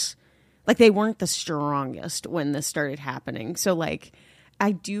was they weren't the strongest when this started happening. So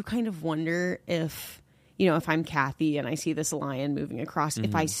I do kind of wonder if, if I'm Kathy and I see this lion moving across,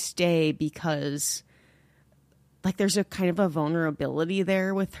 if I stay because there's a kind of a vulnerability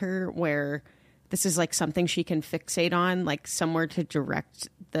there with her where this is something she can fixate on, somewhere to direct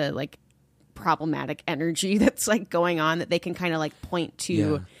the problematic energy that's going on, that they can kind of point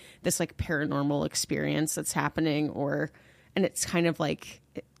to this paranormal experience that's happening, and it's kind of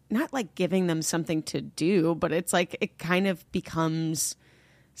not giving them something to do, but it's it kind of becomes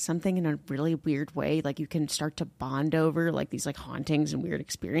something in a really weird way, like you can start to bond over like these like hauntings and weird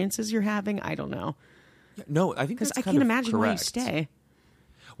experiences you're having. I don't know. No, I think Because that's I kind can't of imagine why you correct. stay.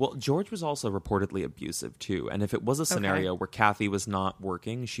 Well, George was also reportedly abusive too, and if it was a scenario where Kathy was not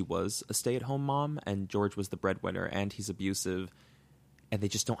working, she was a stay-at-home mom, and George was the breadwinner, and he's abusive, and they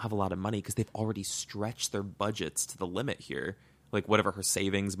just don't have a lot of money because they've already stretched their budgets to the limit here, like whatever her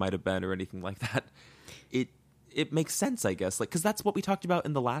savings might have been or anything like that. It makes sense, I guess, like because that's what we talked about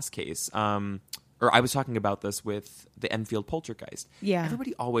in the last case. Or I was talking about this with the Enfield poltergeist. Yeah.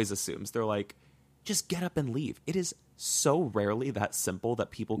 Everybody always assumes they're like, just get up and leave. It is so rarely that simple that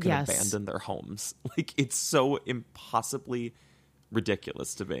people can abandon their homes. Like, it's so impossibly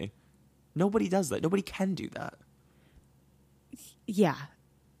ridiculous to me. Nobody does that. Nobody can do that. Yeah.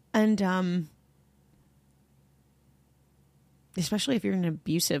 And especially if you're in an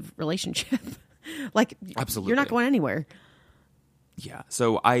abusive relationship. Like, Absolutely. you're not going anywhere. Yeah.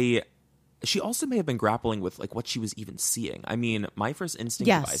 So she also may have been grappling with like what she was even seeing. I mean, my first instinct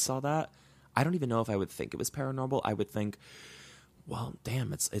if I saw that, I don't even know if I would think it was paranormal. I would think, well,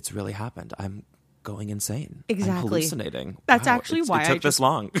 damn, it's really happened. I'm going insane. Exactly. I'm hallucinating. That's Wow, actually it why took this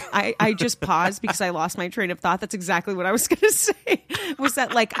long. I just paused because I lost my train of thought. That's exactly what I was going to say. Was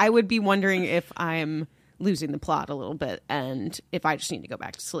that like I would be wondering if I'm losing the plot a little bit and if I just need to go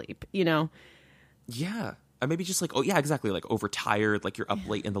back to sleep, you know? Yeah. Or maybe just like, oh, yeah, exactly. Like overtired, like you're up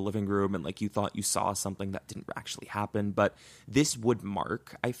late in the living room and like you thought you saw something that didn't actually happen. But this would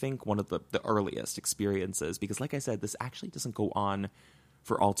mark, I think, one of the earliest experiences because, like I said, this actually doesn't go on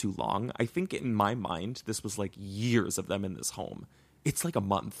for all too long. I think in my mind, this was like years of them in this home. It's like a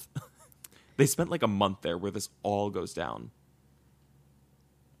month. They spent like a month there where this all goes down.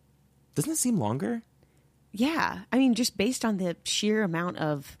 Doesn't it seem longer? Yeah. I mean, just based on the sheer amount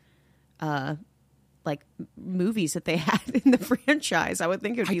of like movies that they had in the franchise, I would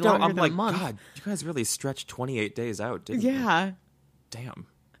think it would be longer than a month. God, you guys really stretched 28 days out, didn't you? Yeah. Damn.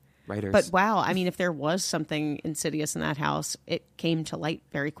 Writers. But wow, I mean, if there was something insidious in that house, it came to light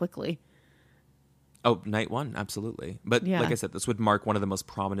very quickly. Oh, night one, absolutely. But Yeah. like I said, this would mark one of the most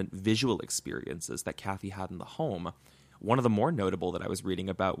prominent visual experiences that Kathy had in the home. One of the more notable that I was reading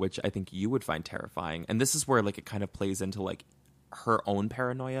about, which I think you would find terrifying, and this is where like it kind of plays into like her own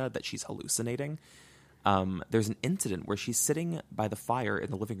paranoia that she's hallucinating. There's an incident where she's sitting by the fire in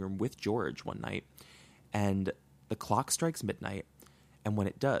the living room with George one night, and the clock strikes midnight, and when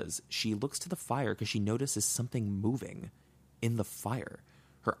it does, she looks to the fire because she notices something moving in the fire.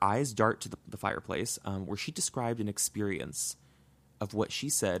 Her eyes dart to the fireplace, where she described an experience of what she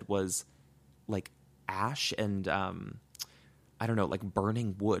said was like ash and, I don't know, like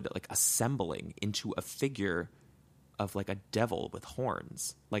burning wood, like assembling into a figure of like a devil with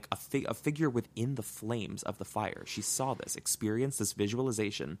horns, like a figure within the flames of the fire. She saw this, experienced this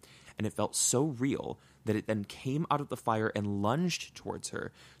visualization, and it felt so real that it then came out of the fire and lunged towards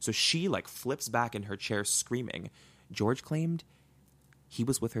her. So she like flips back in her chair screaming. George claimed he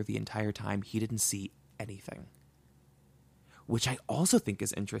was with her the entire time. He didn't see anything. Which I also think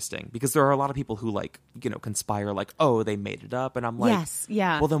is interesting because there are a lot of people who like, you know, conspire like, oh, they made it up. And I'm like, Yes,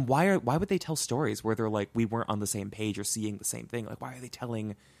 yeah. well, then why would they tell stories where they're like, we weren't on the same page or seeing the same thing? Like, why are they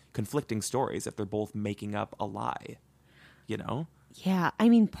telling conflicting stories if they're both making up a lie? You know? Yeah, I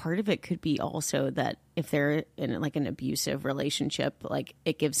mean, part of it could be also that if they're in like an abusive relationship, like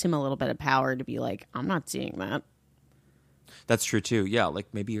it gives him a little bit of power to be like, I'm not seeing that. That's true too. Yeah, like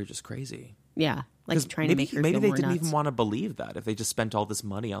maybe you're just crazy. Yeah, like trying to make her maybe feel they more didn't nuts. even want to believe that if they just spent all this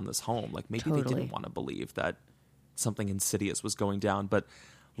money on this home. Like maybe they Totally. didn't want to believe that something insidious was going down. But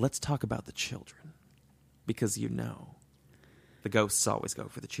let's talk about the children because you know the ghosts always go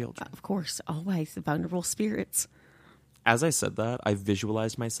for the children. Of course, always the vulnerable spirits. As I said that, I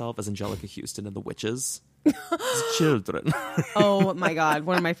visualized myself as Angelica Houston in The Witches. It's children. Oh my God,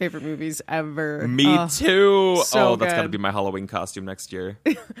 one of my favorite movies ever. Me too. so That's got to good. be my Halloween costume next year.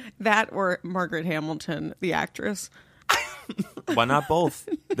 That or Margaret Hamilton, the actress. Why not both?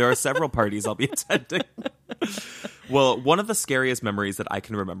 There are several parties I'll be attending. Well, one of the scariest memories that I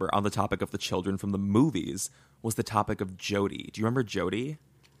can remember on the topic of the children from the movies was the topic of Jody. Do you remember Jody?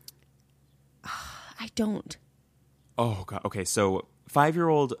 I don't. Oh, God. Okay, so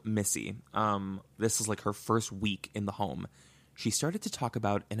 5-year-old Missy, this is like her first week in the home. She started to talk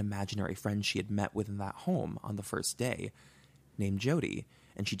about an imaginary friend she had met within that home on the first day named Jody,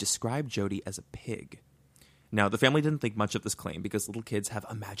 and she described Jody as a pig. Now, the family didn't think much of this claim because little kids have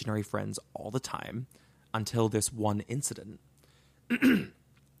imaginary friends all the time until this one incident.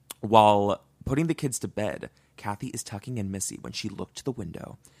 While putting the kids to bed, Kathy is tucking in Missy when she looked to the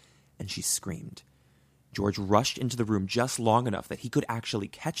window and she screamed. George rushed into the room just long enough that he could actually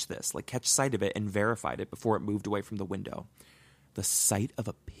catch sight of it and verified it before it moved away from the window. The sight of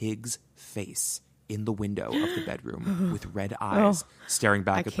a pig's face in the window of the bedroom with red eyes staring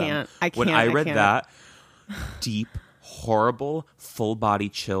back at them. When I read that, deep, horrible, full body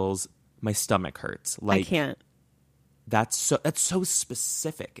chills, my stomach hurts. I can't. That's so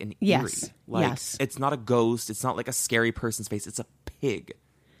specific and yes. eerie. Like, yes. It's not a ghost. It's not like a scary person's face. It's a pig.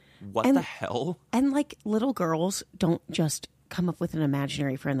 What the hell? And like little girls don't just come up with an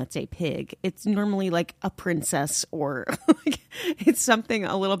imaginary friend that's a pig. It's normally like a princess or like, it's something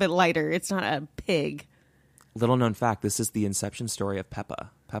a little bit lighter. It's not a pig. Little known fact, this is the inception story of Peppa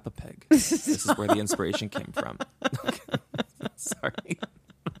Pig. This is where the inspiration came from. Sorry.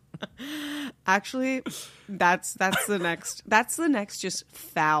 Actually, that's the next just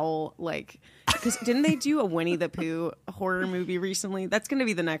foul, like, because didn't they do a Winnie the Pooh horror movie recently? That's going to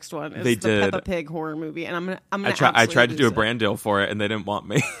be the next one. It's they the did. Peppa Pig horror movie, and I'm gonna. I tried to do a brand deal for it, and they didn't want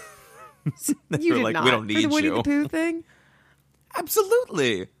me. You did like, not. we don't need for the Winnie you. the Pooh thing.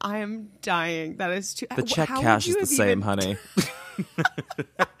 Absolutely. I am dying. That is too. The check cash is the same, honey.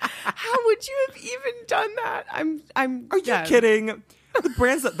 How would you have even done that? I'm. Are you kidding? The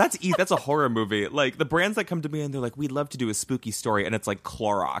brands that's a horror movie. Like the brands that come to me and they're like, we'd love to do a spooky story, and it's like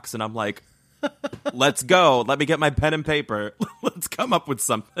Clorox, and I'm like, let's go. Let me get my pen and paper. Let's come up with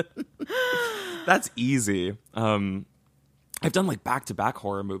something. That's easy. I've done like back-to-back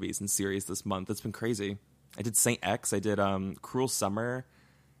horror movies and series this month. It's been crazy. I did Saint X. I did Cruel Summer.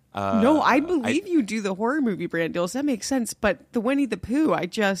 No, I believe you do the horror movie brand deals. That makes sense. But the Winnie the Pooh, I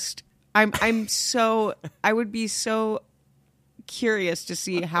would be so curious to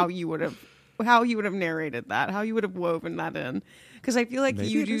see how you would have narrated that, how you would have woven that in, because I feel like Maybe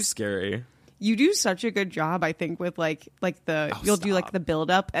you do scary. You do such a good job, I think, with like the you'll do like the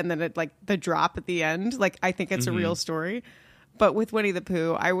build up and then it, like the drop at the end. Like I think it's a real story, but with Winnie the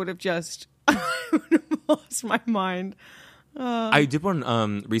Pooh, I would have just lost my mind. I did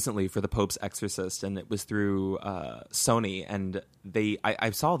one recently for the Pope's Exorcist, and it was through Sony, and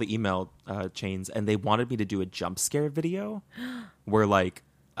I saw the email chains, and they wanted me to do a jump scare video where like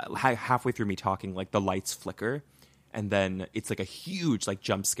halfway through me talking, like the lights flicker, and then it's like a huge like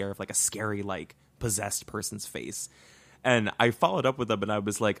jump scare of like a scary like possessed person's face. And I followed up with them, and I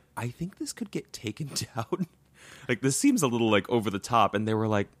was like, I think this could get taken down. Like this seems a little like over the top, and they were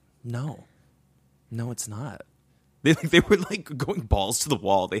like, no, it's not. They were like going balls to the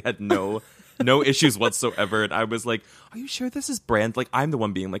wall. They had no issues whatsoever. And I was like, are you sure this is brand? Like, I'm the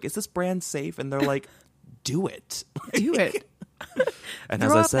one being like, is this brand safe? And they're like, do it. Do it. And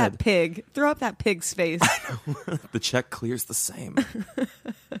throw as I up said, that pig. Throw up that pig's face. the check clears the same.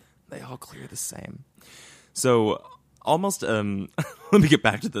 They all clear the same. So almost, let me get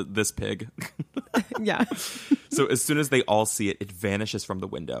back to this pig. Yeah. So as soon as they all see it, it vanishes from the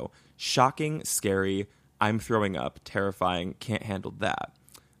window. Shocking, scary. I'm throwing up, terrifying, can't handle that.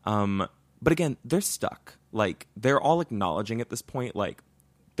 But again, they're stuck. Like, they're all acknowledging at this point, like,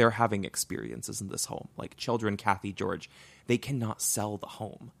 they're having experiences in this home. Like, children, Kathy, George, they cannot sell the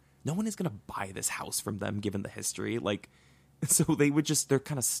home. No one is going to buy this house from them, given the history. Like, so they're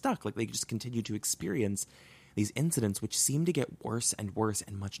kind of stuck. Like, they just continue to experience these incidents, which seem to get worse and worse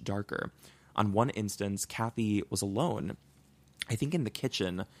and much darker. On one instance, Kathy was alone, I think in the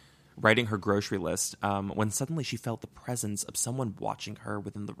kitchen, writing her grocery list, when suddenly she felt the presence of someone watching her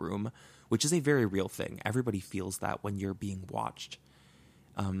within the room, which is a very real thing. Everybody feels that when you're being watched.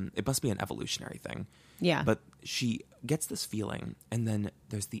 It must be an evolutionary thing. Yeah. But she gets this feeling, and then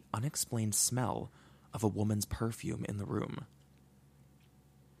there's the unexplained smell of a woman's perfume in the room.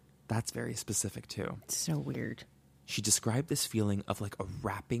 That's very specific, too. It's so weird. She described this feeling of like a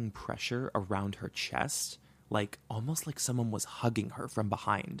wrapping pressure around her chest, like almost like someone was hugging her from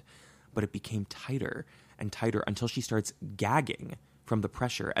behind, but it became tighter and tighter until she starts gagging from the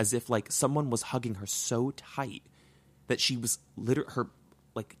pressure, as if like someone was hugging her so tight that she was her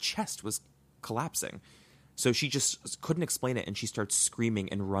like chest was collapsing. So she just couldn't explain it, and she starts screaming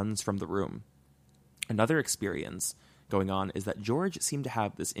and runs from the room. Another experience going on is that George seemed to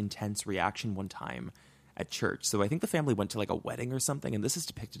have this intense reaction one time at church. So I think the family went to like a wedding or something, and this is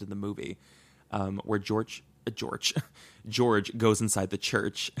depicted in the movie, where George goes inside the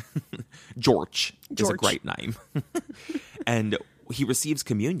church. George is a great name. And he receives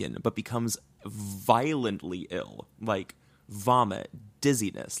communion, but becomes violently ill, like vomit,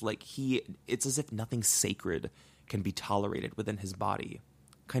 dizziness. Like it's as if nothing sacred can be tolerated within his body,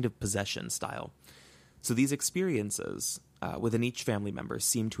 kind of possession style. So these experiences within each family member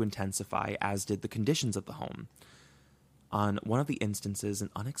seemed to intensify, as did the conditions of the home. On one of the instances, an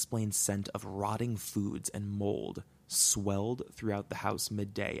unexplained scent of rotting foods and mold swelled throughout the house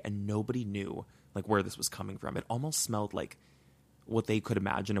midday, and nobody knew like where this was coming from. It almost smelled like what they could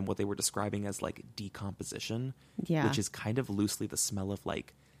imagine and what they were describing as like decomposition, which is kind of loosely the smell of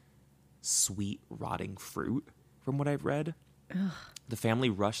like sweet rotting fruit from what I've read. Ugh. The family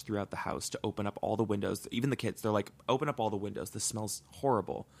rushed throughout the house to open up all the windows. Even the kids, they're like, open up all the windows. This smells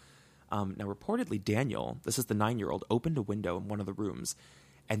horrible. Now, reportedly, Daniel, this is the 9-year-old, opened a window in one of the rooms,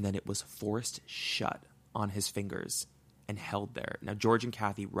 and then it was forced shut on his fingers and held there. Now, George and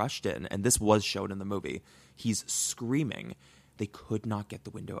Kathy rushed in, and this was shown in the movie. He's screaming. They could not get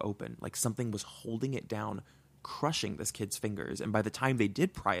the window open. Like something was holding it down, crushing this kid's fingers. And by the time they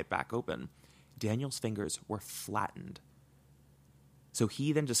did pry it back open, Daniel's fingers were flattened. So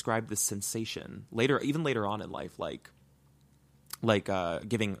he then described this sensation even later on in life,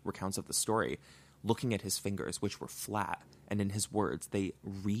 giving recounts of the story, looking at his fingers, which were flat, and in his words, they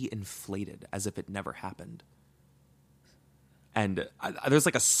re-inflated as if it never happened. And there's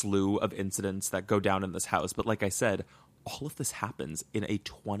like a slew of incidents that go down in this house, but like I said, all of this happens in a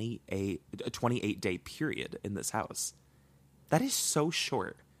 28-day period in this house. That is so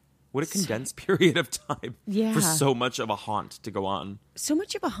short. What a condensed period of time for so much of a haunt to go on. So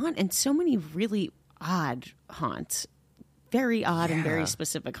much of a haunt and so many really odd haunts. Very odd and very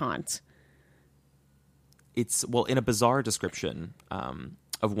specific haunts. It's, well, in a bizarre description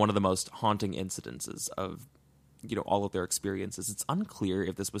of one of the most haunting incidences of, all of their experiences, it's unclear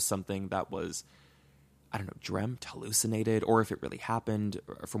if this was something that was, I don't know, dreamt, hallucinated, or if it really happened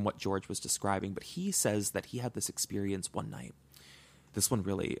from what George was describing. But he says that he had this experience one night. This one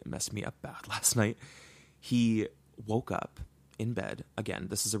really messed me up bad last night. He woke up in bed. Again,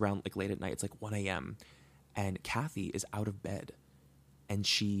 this is around like late at night. It's like 1 a.m. And Kathy is out of bed. And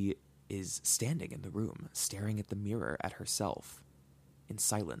she is standing in the room, staring at the mirror at herself in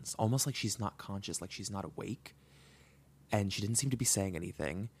silence, almost like she's not conscious, like she's not awake. And she didn't seem to be saying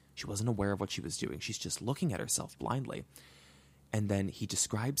anything. She wasn't aware of what she was doing. She's just looking at herself blindly. And then he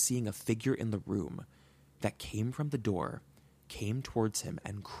describes seeing a figure in the room that came from the door, came towards him,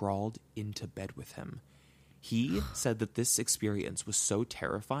 and crawled into bed with him. He said that this experience was so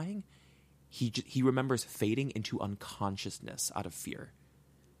terrifying, he remembers fading into unconsciousness out of fear.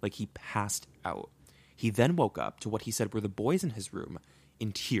 Like he passed out. He then woke up to what he said were the boys in his room,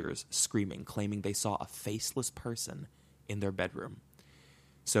 in tears, screaming, claiming they saw a faceless person in their bedroom.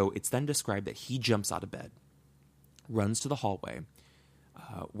 So it's then described that he jumps out of bed, runs to the hallway,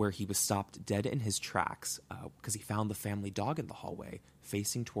 where he was stopped dead in his tracks because he found the family dog in the hallway,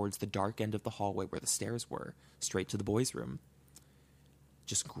 facing towards the dark end of the hallway where the stairs were, straight to the boys' room,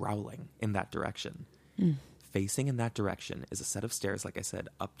 just growling in that direction. Facing in that direction is a set of stairs, like I said,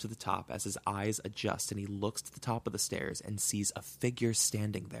 up to the top as his eyes adjust and he looks to the top of the stairs and sees a figure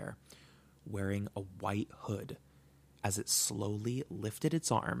standing there wearing a white hood as it slowly lifted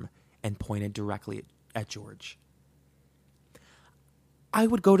its arm and pointed directly at George. I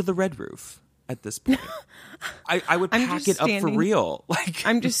would go to the Red Roof at this point. I would pack it up for real. Like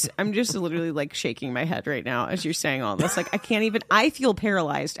I'm just literally like shaking my head right now as you're saying all this. Like I feel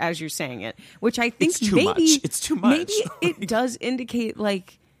paralyzed as you're saying it, which I think it's too much. Maybe it does indicate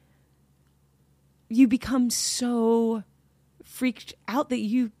like you become so freaked out that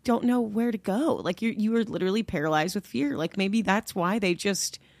you don't know where to go. Like you are literally paralyzed with fear. Like maybe that's why they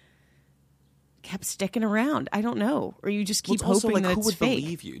just kept sticking around. I don't know. Or you just keep hoping that it's who would fake.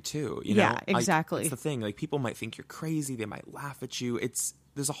 believe you too? Yeah, exactly. It's the thing. Like people might think you're crazy. They might laugh at you.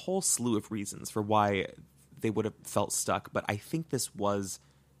 There's a whole slew of reasons for why they would have felt stuck. But I think this was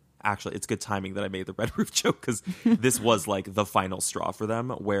actually, it's good timing that I made the Red Roof joke because this was like the final straw for them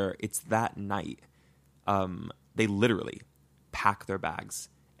where it's that night. They literally pack their bags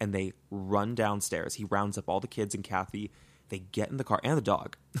and they run downstairs. He rounds up all the kids and Kathy. They get in the car and the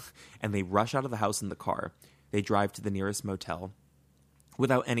dog and they rush out of the house in the car. They drive to the nearest motel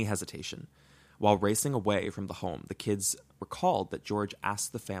without any hesitation. While racing away from the home, the kids recalled that George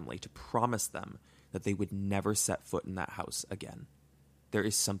asked the family to promise them that they would never set foot in that house again. There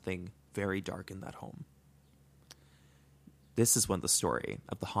is something very dark in that home. This is when the story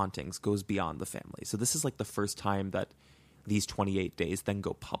of the hauntings goes beyond the family. So this is like the first time that these 28 days then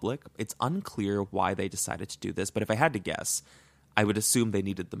go public. It's unclear why they decided to do this, but if I had to guess, I would assume they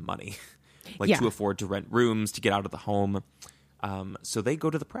needed the money, to afford to rent rooms, to get out of the home. So they go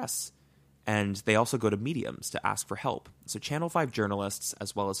to the press, and they also go to mediums to ask for help. So Channel 5 journalists,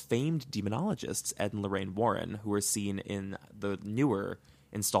 as well as famed demonologists Ed and Lorraine Warren, who are seen in the newer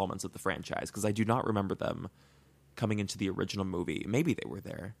installments of the franchise, because I do not remember them coming into the original movie. Maybe they were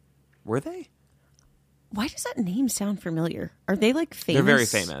there. Were they? Why does that name sound familiar? Are they like famous? They're very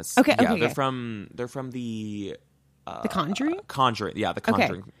famous. Okay, yeah, okay. they're from the The Conjuring? Conjuring. Yeah, the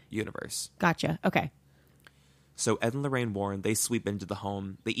Conjuring universe. Gotcha. Okay. So Ed and Lorraine Warren, they sweep into the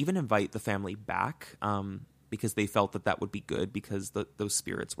home. They even invite the family back because they felt that would be good because those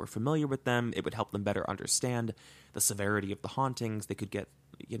spirits were familiar with them. It would help them better understand the severity of the hauntings. They could get,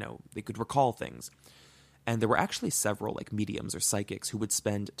 they could recall things. And there were actually several like mediums or psychics who would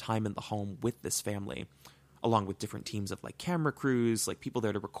spend time in the home with this family, along with different teams of like camera crews, like people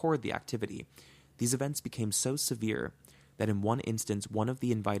there to record the activity. These events became so severe that in one instance, one of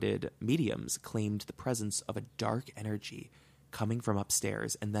the invited mediums claimed the presence of a dark energy coming from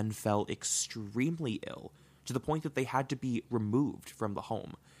upstairs and then fell extremely ill to the point that they had to be removed from the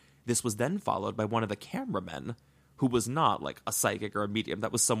home. This was then followed by one of the cameramen, who was not like a psychic or a medium,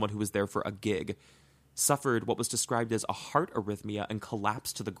 that was someone who was there for a gig, suffered what was described as a heart arrhythmia and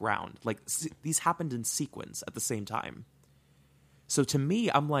collapsed to the ground. Like, these happened in sequence at the same time. So to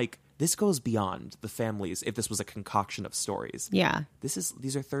me, I'm like, this goes beyond the families if this was a concoction of stories. Yeah.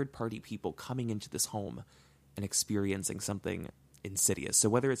 These are third-party people coming into this home and experiencing something insidious. So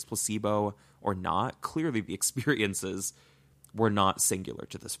whether it's placebo or not, clearly the experiences were not singular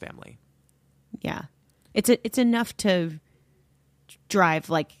to this family. Yeah. It's enough to drive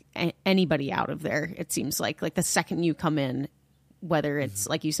like anybody out of there. It seems like the second you come in, whether it's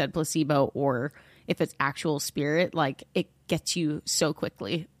like you said, placebo, or if it's actual spirit, like it gets you so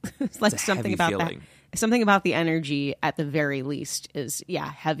quickly. It's like it's something about feeling. that. Something about the energy at the very least is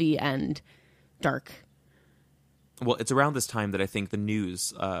heavy and dark. Well, it's around this time that I think the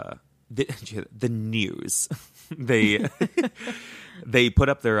news, the news, they they put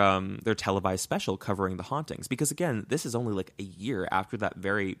up their televised special covering the hauntings, because again, this is only like a year after that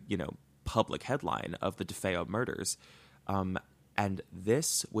very public headline of the DeFeo murders, and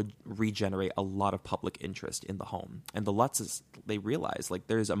this would regenerate a lot of public interest in the home. And the Lutzes, they realize like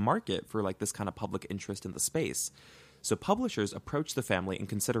there's a market for like this kind of public interest in the space, so publishers approached the family in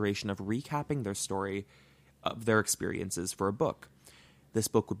consideration of recapping their story of their experiences for a book. This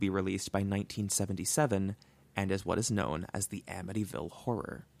book would be released by 1977 and is what is known as the Amityville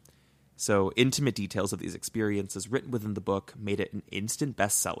Horror. So intimate details of these experiences written within the book made it an instant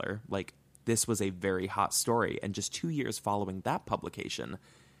bestseller. Like, this was a very hot story, and just 2 years following that publication,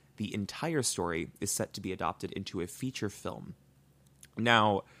 the entire story is set to be adopted into a feature film.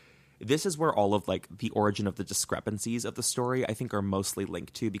 Now, this is where all of like the origin of the discrepancies of the story I think are mostly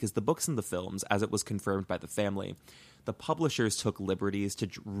linked to, because the books and the films, as it was confirmed by the family, the publishers took liberties to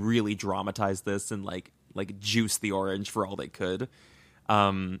really dramatize this and like juice the orange for all they could.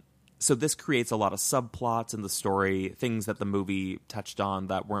 So this creates a lot of subplots in the story, things that the movie touched on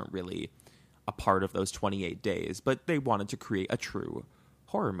that weren't really a part of those 28 days, but they wanted to create a true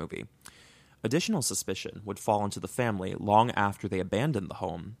horror movie. Additional suspicion would fall into the family long after they abandoned the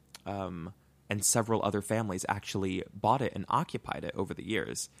home, and several other families actually bought it and occupied it over the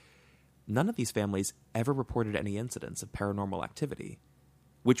years. None of these families ever reported any incidents of paranormal activity,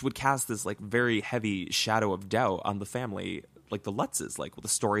 which would cast this like very heavy shadow of doubt on the family, like the Lutzes, like the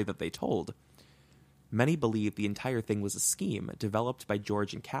story that they told. Many believe the entire thing was a scheme developed by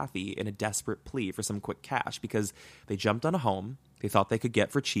George and Kathy in a desperate plea for some quick cash, because they jumped on a home they thought they could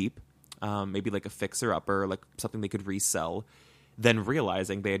get for cheap, maybe like a fixer-upper, like something they could resell, then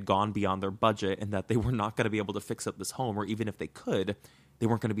realizing they had gone beyond their budget and that they were not going to be able to fix up this home, or even if they could, they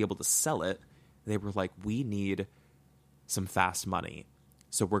weren't going to be able to sell it. They were like, we need some fast money.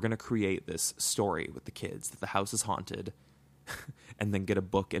 So we're going to create this story with the kids that the house is haunted and then get a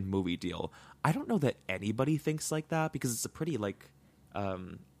book and movie deal. I don't know that anybody thinks like that, because it's a pretty like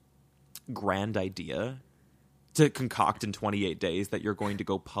grand idea to concoct in 28 days that you're going to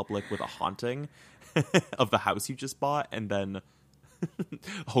go public with a haunting of the house you just bought and then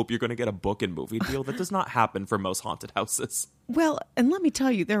hope you're going to get a book and movie deal. That does not happen for most haunted houses. Well, and let me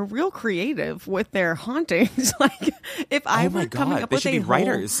tell you, they're real creative with their hauntings. Like, if I were coming up with a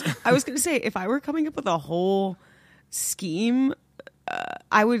writers. I was going to say, if I were coming up with a whole scheme,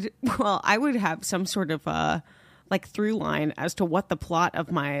 I would have some sort of like through line as to what the plot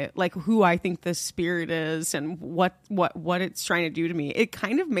of my, like, who I think this spirit is and what it's trying to do to me. It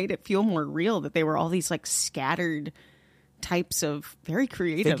kind of made it feel more real that they were all these like scattered types of very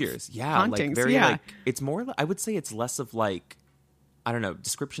creative figures. Yeah, hauntings. Like very like, it's more, I would say it's less of like, I don't know,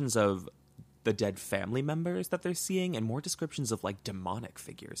 descriptions of the dead family members that they're seeing, and more descriptions of like demonic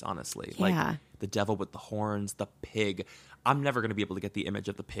figures, honestly. Yeah. Like the devil with the horns, the pig. I'm never going to be able to get the image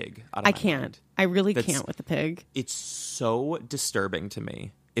of the pig out of I my can't. mind. I really can't with the pig. It's so disturbing to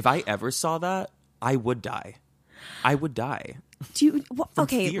me. If I ever saw that, I would die. I would die. Do you? Well,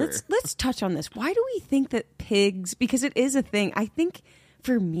 okay, fear. let's touch on this. Why do we think that pigs? Because it is a thing. I think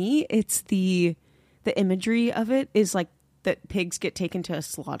for me, it's the imagery of it is like that pigs get taken to a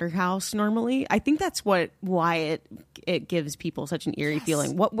slaughterhouse normally. I think that's why it gives people such an eerie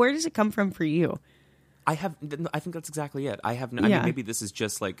feeling. Where does it come from for you? I think that's exactly it. I mean, maybe this is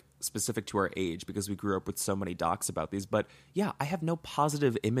just like specific to our age because we grew up with so many docs about these. But yeah, I have no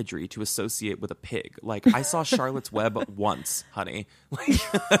positive imagery to associate with a pig. Like I saw Charlotte's Web once, honey. Like,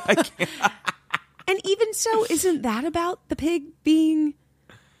 I can't. And even so, isn't that about the pig being?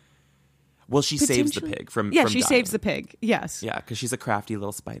 Well, she saves the pig from she dying. saves the pig. Yes. Yeah, because she's a crafty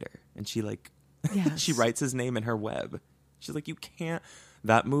little spider, and she she writes his name in her web. She's like, you can't.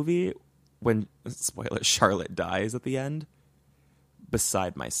 That movie. When, spoiler, Charlotte dies at the end,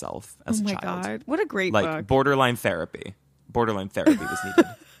 beside myself as a child. Oh my God. What a great book. Borderline therapy. Borderline therapy was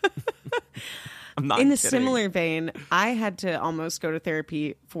needed. I'm not kidding. A similar vein, I had to almost go to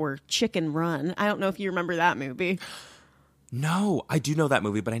therapy for Chicken Run. I don't know if you remember that movie. No, I do know that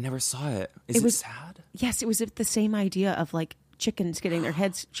movie, but I never saw it. Is it sad? Yes, it was the same idea of like chickens getting their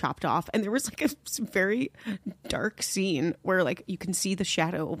heads chopped off, and there was like a very dark scene where like you can see the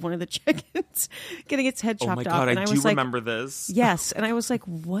shadow of one of the chickens getting its head chopped off. Oh my God, and I do remember this. Yes, and I was like,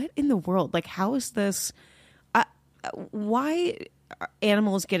 what in the world? Like, how is this? Why are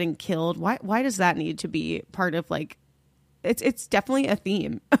animals getting killed? Why does that need to be part of like? It's definitely a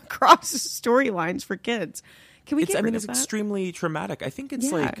theme across storylines for kids. Can we get rid of that? It's extremely traumatic. I think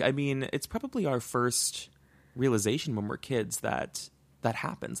it's it's probably our first realization when we're kids that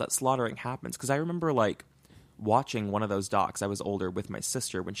happens, that slaughtering happens. Because I remember like watching one of those docs. I was older with my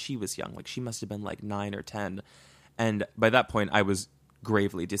sister when she was young. Like she must have been like 9 or 10. And by that point I was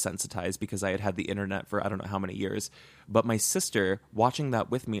gravely desensitized because I had the internet for I don't know how many years. But my sister watching that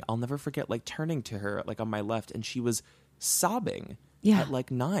with me, I'll never forget like turning to her like on my left and she was sobbing at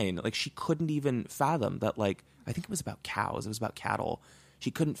like 9. Like she couldn't even fathom that like, I think it was about cows. It was about cattle. She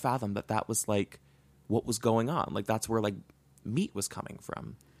couldn't fathom that was like what was going on. Like that's where like meat was coming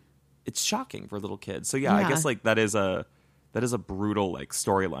from. It's shocking for little kids. So yeah, I guess like that is a brutal like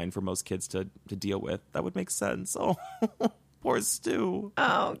storyline for most kids to deal with. That would make sense. Oh, poor Stu.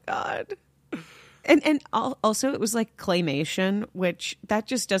 Oh God. And also it was like claymation, which that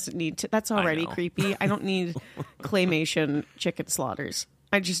just doesn't need to. That's already creepy. I don't need claymation chicken slaughters.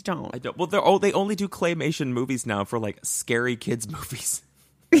 I just don't. I don't. Well, they only do claymation movies now for like scary kids movies.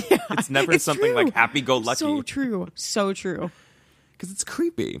 Yeah, it's never something like happy-go-lucky. So true. So true. Because it's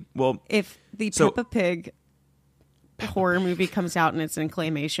creepy. Well, if the Peppa Pig horror movie comes out and it's in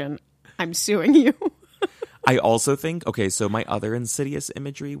claymation, I'm suing you. I also think, so my other insidious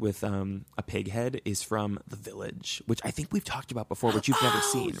imagery with a pig head is from The Village, which I think we've talked about before, which you've never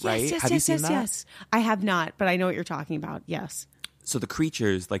seen, right? Yes, have you seen that? Yes. I have not, but I know what you're talking about. Yes. So the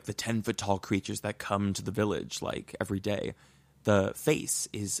creatures, like the 10-foot tall creatures that come to the village like every day, the face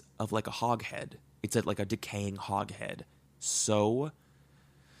is of like a hog head. It's like a decaying hog head. So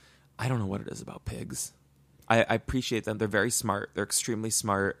I don't know what it is about pigs. I appreciate them. They're very smart. They're extremely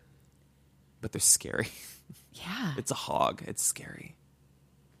smart, but they're scary. Yeah. It's a hog. It's scary.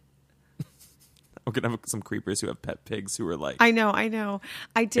 We're going to have some creepers who have pet pigs who are like... I know.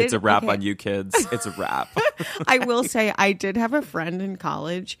 I did. It's a wrap on you kids. It's a wrap. I will say I did have a friend in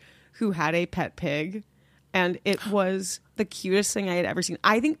college who had a pet pig. And it was the cutest thing I had ever seen.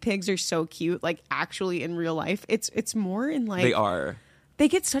 I think pigs are so cute, like actually in real life. It's more in like... They are. They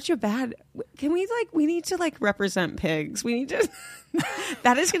get such a bad... Can we we need to like represent pigs. We need to...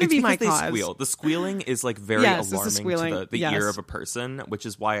 That is going to be my cause. They squeal. The squealing is like very alarming to the ear of a person, which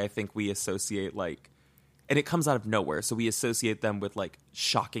is why I think we associate like... And it comes out of nowhere. So we associate them with like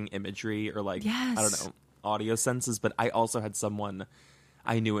shocking imagery or like, I don't know, audio senses. But I also had someone...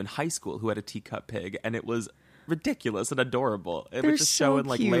 I knew in high school who had a teacup pig, and it was ridiculous and adorable. It would just show and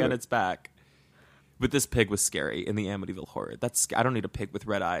like lay on its back. But this pig was scary in the Amityville Horror. I don't need a pig with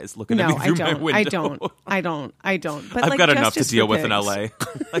red eyes looking at me through my window. I don't. But I've got enough to deal with in LA.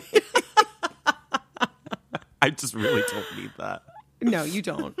 I just really don't need that. No, you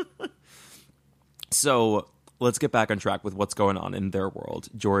don't. So let's get back on track with what's going on in their world,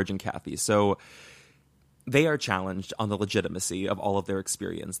 George and Kathy. So they are challenged on the legitimacy of all of their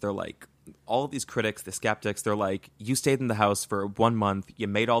experience. They're like, all of these critics, the skeptics, they're like, you stayed in the house for 1 month, you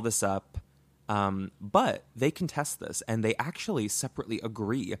made all this up. But they contest this, and they actually separately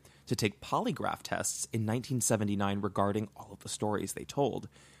agree to take polygraph tests in 1979 regarding all of the stories they told.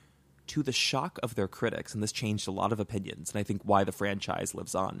 To the shock of their critics, and this changed a lot of opinions, and I think why the franchise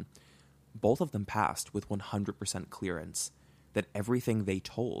lives on, both of them passed with 100% clearance that everything they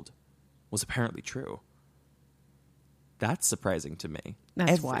told was apparently true. That's surprising to me.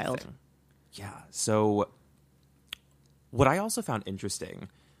 That's wild. Yeah. So what I also found interesting,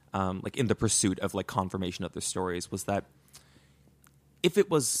 like in the pursuit of like confirmation of their stories, was that if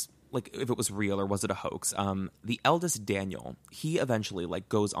it was real or was it a hoax, the eldest Daniel, he eventually like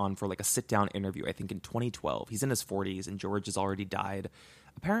goes on for like a sit down interview, I think in 2012. He's in his 40s and George has already died.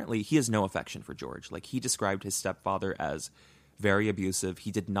 Apparently he has no affection for George. Like he described his stepfather as very abusive. He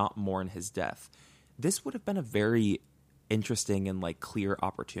did not mourn his death. This would have been a very interesting and like clear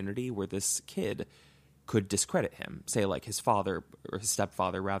opportunity where this kid could discredit him, say like his father or his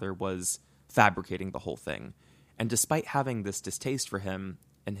stepfather rather was fabricating the whole thing. And despite having this distaste for him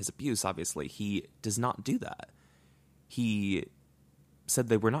and his abuse, obviously, he does not do that. He said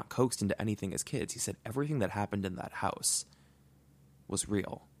they were not coaxed into anything as kids. He said everything that happened in that house was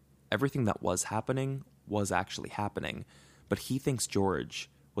real. Everything that was happening was actually happening. But he thinks George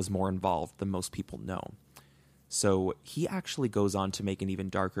was more involved than most people know. So he actually goes on to make an even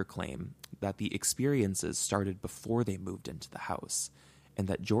darker claim that the experiences started before they moved into the house, and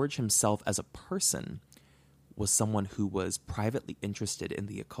that George himself as a person was someone who was privately interested in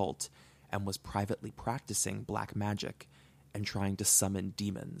the occult and was privately practicing black magic and trying to summon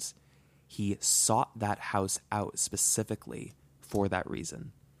demons. He sought that house out specifically for that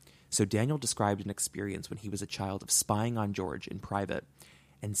reason. So Daniel described an experience when he was a child of spying on George in private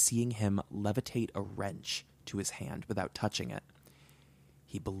and seeing him levitate a wrench to his hand without touching it.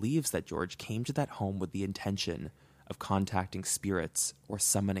 He believes that George came to that home with the intention of contacting spirits or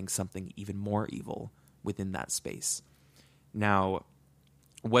summoning something even more evil within that space. Now,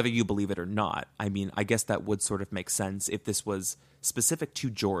 whether you believe it or not, I mean, I guess that would sort of make sense if this was specific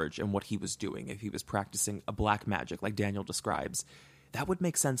to George and what he was doing. If he was practicing a black magic like Daniel describes, that would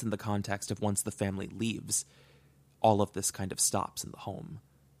make sense in the context of once the family leaves, all of this kind of stops in the home.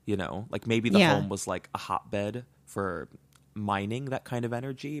 You know, like maybe the home was like a hotbed for mining that kind of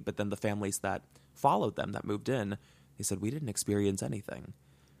energy, but then the families that followed them, that moved in, they said, we didn't experience anything.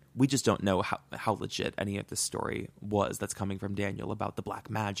 We just don't know how legit any of this story was that's coming from Daniel about the black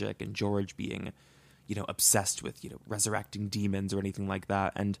magic and George being, you know, obsessed with, you know, resurrecting demons or anything like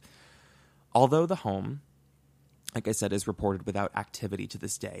that. And although the home, like I said, is reported without activity to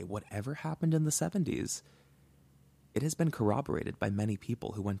this day, whatever happened in the 70s, it has been corroborated by many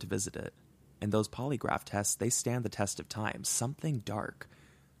people who went to visit it. And those polygraph tests, they stand the test of time. Something dark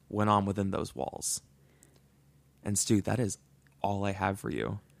went on within those walls. And Stu, that is all I have for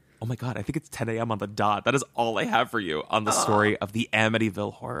you. Oh my God, I think it's 10 a.m. on the dot. That is all I have for you on the story of the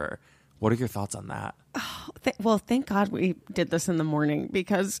Amityville Horror. What are your thoughts on that? Oh, well, thank God we did this in the morning,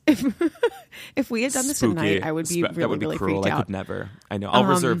 because if we had done this at night, I would be really, that would be really cruel. freaked out. I could never. I know. I'll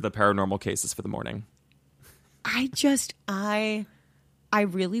reserve the paranormal cases for the morning. I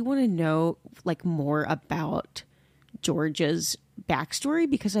really want to know like more about George's backstory,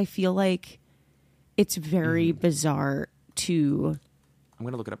 because I feel like it's very bizarre to... I'm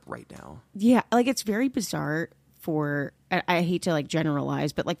going to look it up right now. Yeah, like it's very bizarre for... I hate to like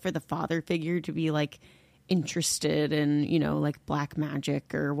generalize, but like for the father figure to be like interested in, you know, like black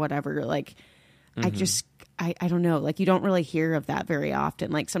magic or whatever. Like I don't know. Like you don't really hear of that very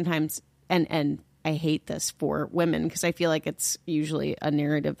often. Like sometimes, and I hate this for women, because I feel like it's usually a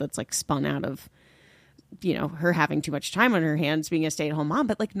narrative that's like spun out of, you know, her having too much time on her hands being a stay-at-home mom.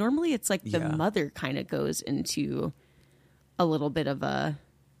 But like normally it's like the mother kind of goes into a little bit of a,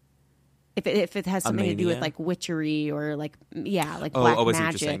 if it has something to do with like witchery or like like black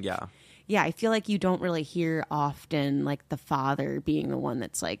magic. Yeah, I feel like you don't really hear often like the father being the one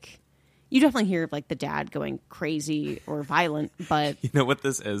that's like, you definitely hear of like the dad going crazy or violent, but... You know what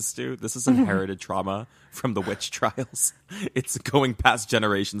this is, Stu? This is inherited trauma from the witch trials. It's going past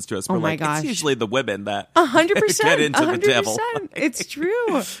generations to us. Oh my gosh. It's usually the women that 100%, get into the devil. It's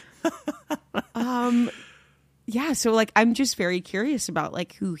true. Yeah, so like I'm just very curious about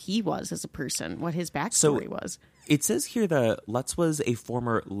like who he was as a person, what his backstory was. It says here that Lutz was a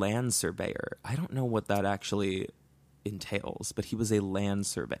former land surveyor. I don't know what that actually entails, but he was a land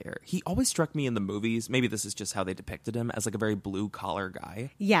surveyor. He always struck me in the movies, maybe this is just how they depicted him, as like a very blue collar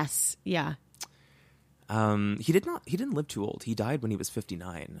guy. Yes, yeah. He didn't live too old. He died when he was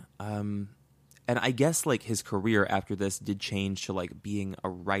 59. And I guess like his career after this did change to like being a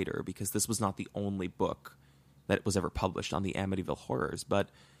writer, because this was not the only book that was ever published on the Amityville Horrors. But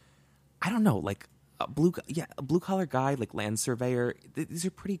I don't know, like a blue collar guy, like land surveyor. These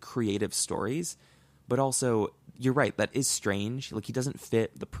are pretty creative stories, but also you're right. That is strange. Like he doesn't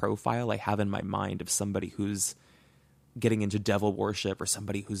fit the profile I have in my mind of somebody who's getting into devil worship or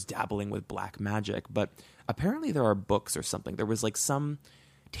somebody who's dabbling with black magic. But apparently there are books or something. There was like some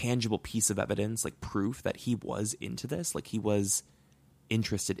tangible piece of evidence, like proof that he was into this, like he was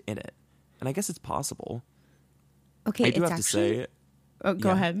interested in it. And I guess it's possible. Okay, I do it's have actually... to say... Oh,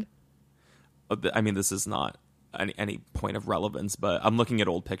 go ahead. I mean, this is not any point of relevance, but I'm looking at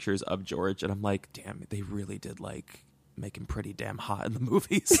old pictures of George, and I'm like, damn, they really did, like, make him pretty damn hot in the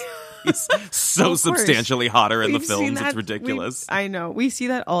movies. He's so substantially hotter in the films. It's ridiculous. I know. We see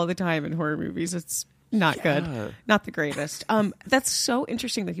that all the time in horror movies. It's not good. Not the greatest. That's so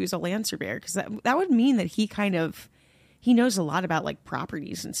interesting that he was a land surveyor, because that would mean that he knows a lot about, like,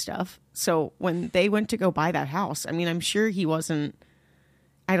 properties and stuff. So when they went to go buy that house, I mean, I'm sure he wasn't...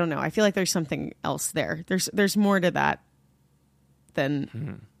 I don't know. I feel like there's something else there. There's more to that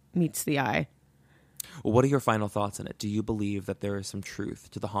than meets the eye. Well, what are your final thoughts on it? Do you believe that there is some truth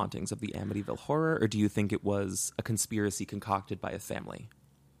to the hauntings of the Amityville Horror, or do you think it was a conspiracy concocted by a family?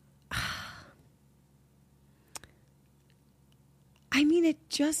 I mean, it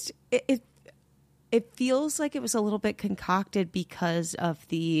feels like it was a little bit concocted because of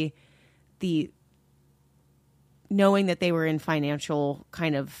the knowing that they were in financial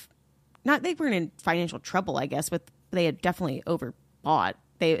kind of, not they weren't in financial trouble, I guess, but they had definitely overbought.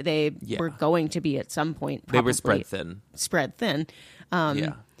 They were going to be at some point. They were spread thin.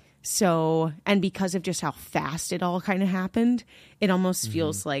 So, and because of just how fast it all kind of happened, it almost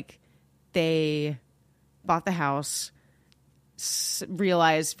feels like they bought the house,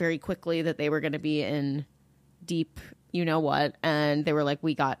 realized very quickly that they were going to be in deep, you know what, and they were like,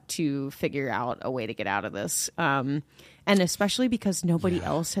 we got to figure out a way to get out of this. And especially because nobody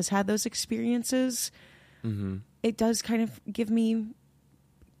else has had those experiences, it does kind of give me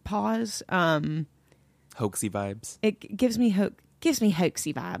pause. Hoaxy vibes. It gives me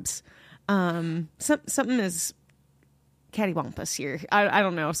hoaxy vibes. Something is cattywampus here. I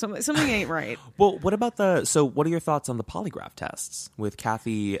don't know. Something ain't right. Well, what about what are your thoughts on the polygraph tests with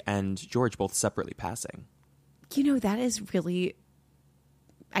Kathy and George both separately passing? You know, that is really,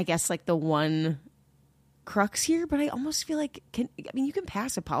 I guess, like the one crux here, but I almost feel like, you can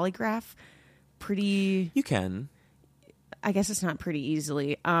pass a polygraph pretty... You can. I guess it's not pretty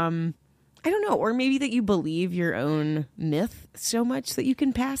easily. I don't know. Or maybe that you believe your own myth so much that you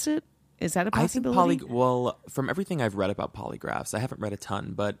can pass it. Is that a possibility? I think well, from everything I've read about polygraphs, I haven't read a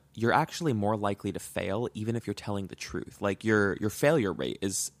ton, but you're actually more likely to fail even if you're telling the truth. Like your failure rate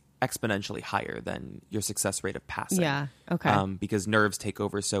is exponentially higher than your success rate of passing. Yeah. Okay. Because nerves take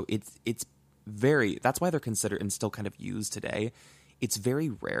over. So it's very, that's why they're considered and still kind of used today. It's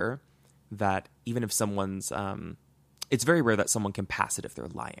very rare that even if someone's, it's very rare that someone can pass it if they're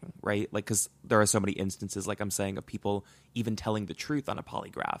lying, right? Like, because there are so many instances, like I'm saying, of people even telling the truth on a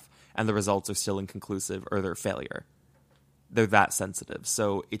polygraph and the results are still inconclusive or they're a failure. They're that sensitive.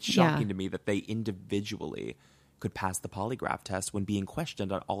 So it's shocking to me that they individually could pass the polygraph test when being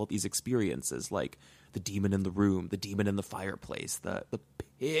questioned on all of these experiences, like the demon in the room, the demon in the fireplace, the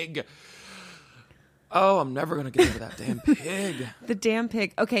pig. Oh, I'm never going to get over that damn pig. The damn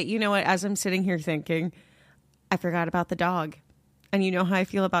pig. Okay, you know what? As I'm sitting here thinking, I forgot about the dog. And you know how I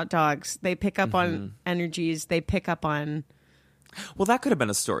feel about dogs. They pick up on energies. They pick up on... Well, that could have been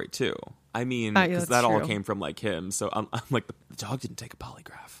a story, too. I mean, because that all true. came from, like, him. So I'm like, the dog didn't take a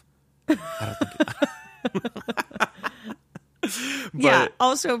polygraph. I don't think... Yeah,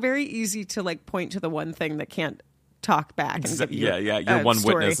 also very easy to, like, point to the one thing that can't talk back. And give you your one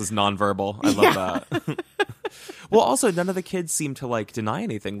story. witness is nonverbal. I love that. Well, also, none of the kids seem to, like, deny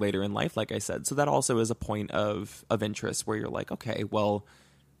anything later in life, like I said. So that also is a point of interest where you're like, okay, well,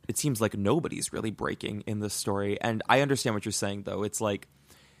 it seems like nobody's really breaking in this story. And I understand what you're saying, though. It's like,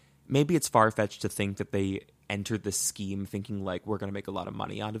 maybe it's far-fetched to think that they entered this scheme thinking, like, we're going to make a lot of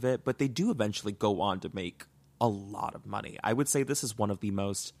money out of it. But they do eventually go on to make a lot of money. I would say this is one of the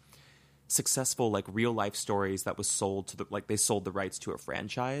most successful, like, real life stories that was sold to they sold the rights to a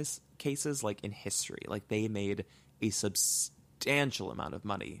franchise cases, like, in history. Like, they made a substantial amount of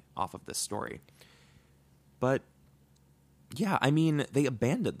money off of this story. But yeah, I mean, they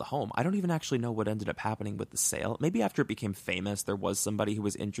abandoned the home. I don't even actually know what ended up happening with the sale. Maybe after it became famous, there was somebody who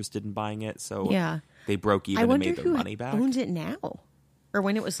was interested in buying it, so they broke even and made their money back. I wonder who owns it now, or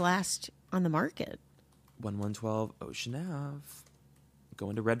when it was last on the market. 1112 Ocean Ave.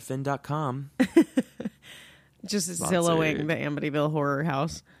 Going to redfin.com. Just Zillowing the Amityville Horror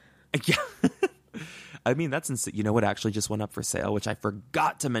House. Yeah. I mean, that's insane. You know what actually just went up for sale, which I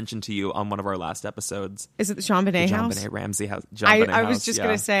forgot to mention to you on one of our last episodes. Is it the JonBenet house? JonBenet Ramsey house. I was just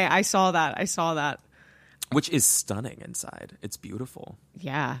going to say, I saw that. Which is stunning inside. It's beautiful.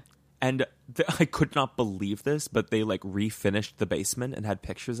 Yeah. And I could not believe this, but they, like, refinished the basement and had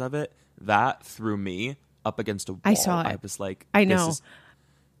pictures of it. That threw me up against a wall. I saw it. I was like, I know.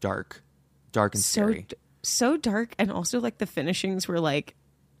 dark and scary. So dark, and also like the finishings were like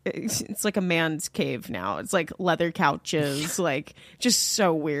it's like a man's cave now. It's like leather couches, like just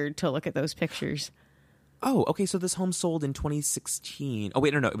so weird to look at those pictures. Oh, okay. So this home sold in 2016. Oh,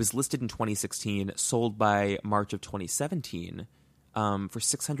 wait, no. It was listed in 2016, sold by March of 2017 for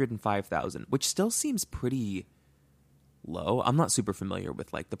 $605,000, which still seems pretty low. I'm not super familiar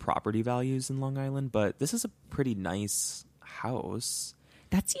with like the property values in Long Island, but this is a pretty nice house.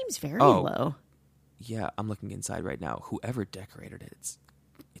 That seems very low. Yeah, I'm looking inside right now. Whoever decorated it,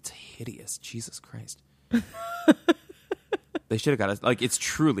 it's hideous. Jesus Christ. They should have got us. Like, it's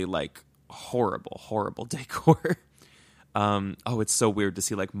truly like horrible decor. It's so weird to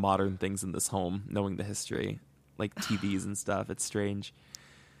see like modern things in this home, knowing the history, like TVs and stuff. It's strange.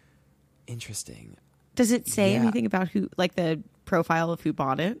 Interesting. Does it say anything about who, like the profile of who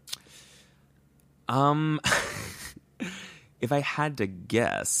bought it? If I had to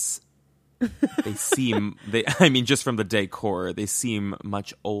guess, just from the decor, they seem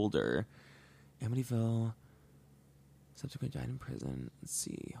much older. Amityville, subsequent died in prison. Let's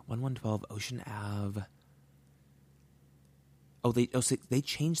see. 1112 Ocean Ave. So they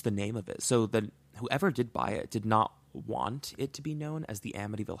changed the name of it. So whoever did buy it did not want it to be known as the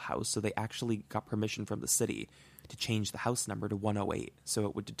Amityville house. So they actually got permission from the city to change the house number to 108 so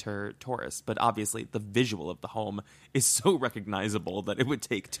it would deter tourists. But obviously the visual of the home is so recognizable that it would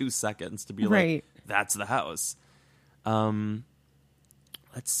take 2 seconds to be like, that's the house. Let's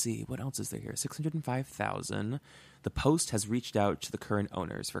see. What else is there here? 605,000. The Post has reached out to the current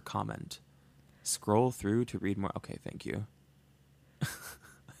owners for comment. Scroll through to read more. Okay, thank you.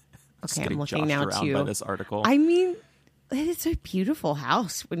 Okay, I'm looking now too. By this article. I mean, it's a beautiful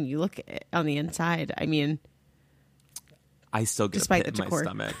house when you look at it on the inside. I mean, I still get despite a pit the in decor.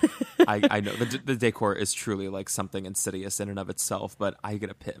 my stomach. I know the decor is truly like something insidious in and of itself, but I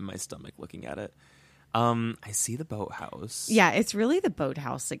get a pit in my stomach looking at it. I see the boathouse. Yeah, it's really the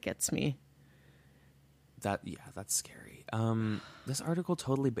boathouse that gets me. That's scary. This article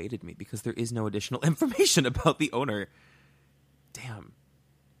totally baited me because there is no additional information about the owner. Damn.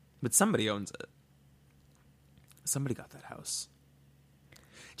 But somebody owns it. Somebody got that house.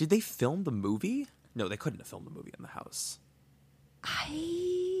 Did they film the movie? No, they couldn't have filmed the movie in the house.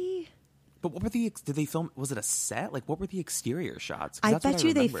 But what were did they film? Was it a set? Like, what were the exterior shots? I bet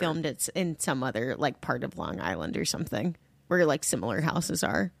you they filmed it in some other, like, part of Long Island or something where, like, similar houses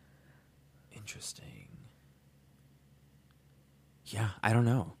are. Interesting. Yeah, I don't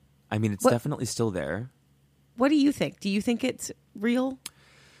know. I mean, it's definitely still there. What do you think? Do you think it's real?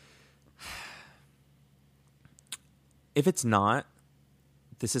 If it's not,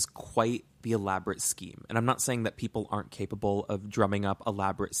 this is quite the elaborate scheme. And I'm not saying that people aren't capable of drumming up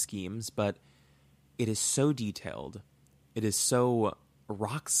elaborate schemes, but it is so detailed. It is so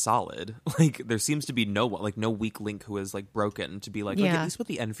rock solid. Like, there seems to be no weak link who is like broken to be like at least with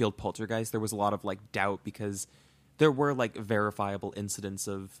the Enfield poltergeist, there was a lot of like doubt because there were like verifiable incidents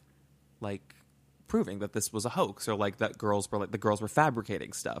of like proving that this was a hoax or like that the girls were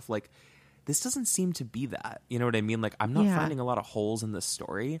fabricating stuff. Like, this doesn't seem to be that. You know what I mean? Like, I'm not finding a lot of holes in this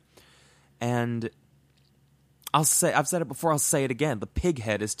story. And I've said it before, I'll say it again. The pig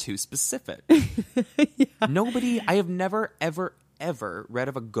head is too specific. I have never, ever, ever read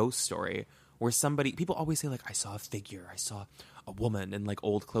of a ghost story where people always say like, I saw a figure, I saw a woman in like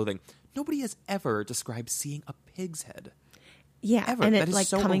old clothing. Nobody has ever described seeing a pig's head. Yeah. Ever. And that it is like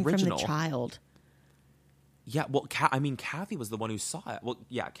so coming original. from the child. Yeah, well, Kathy was the one who saw it. Well,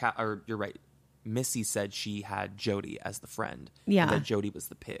 yeah, you're right. Missy said she had Jody as the friend. Yeah. And that Jody was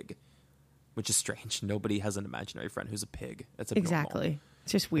the pig, which is strange. Nobody has an imaginary friend who's a pig. That's abnormal. Exactly.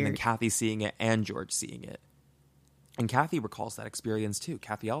 It's just weird. And then Kathy seeing it and George seeing it. And Kathy recalls that experience too.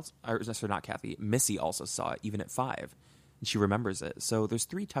 Missy also saw it even at 5. And she remembers it. So there's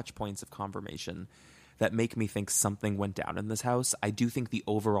 3 touch points of confirmation that make me think something went down in this house. I do think the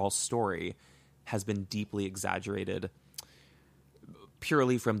overall story has been deeply exaggerated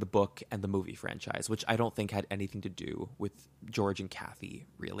purely from the book and the movie franchise, which I don't think had anything to do with George and Kathy,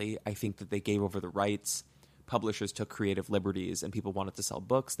 really. I think that they gave over the rights, publishers took creative liberties, and people wanted to sell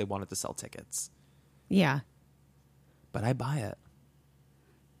books, they wanted to sell tickets. Yeah. But I buy it.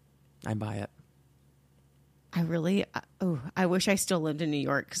 I wish I still lived in New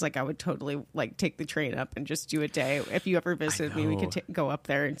York because like I would totally like take the train up and just do a day. If you ever visited me, we could go up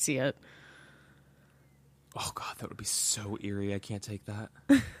there and see it. Oh God, that would be so eerie. I can't take that.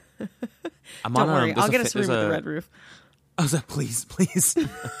 Don't worry, I'll get us a room with the red roof. I was like, please.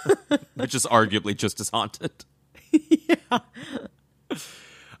 Which is arguably just as haunted. Yeah.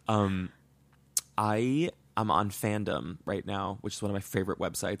 I'm I'm on Fandom right now, which is one of my favorite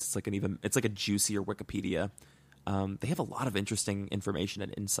websites. It's like a juicier Wikipedia. They have a lot of interesting information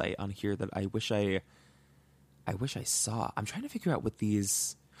and insight on here that I wish I saw. I'm trying to figure out what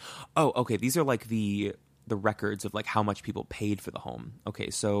these. Oh, okay. These are like the records of like how much people paid for the home. Okay,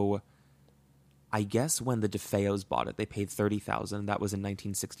 so I guess when the DeFeos bought it, they paid $30,000. That was in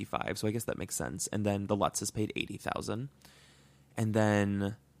 1965, so I guess that makes sense. And then the Lutzes paid $80,000. And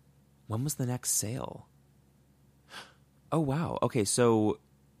then when was the next sale? Oh wow. Okay, so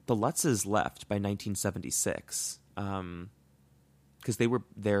the Lutzes left by 1976. Because they were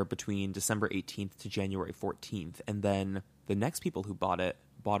there between December 18th to January 14th, and then the next people who bought it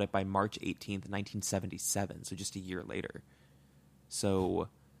by March 18th, 1977, so just a year later. So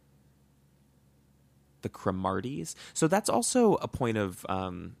the Cromarties. So that's also a point of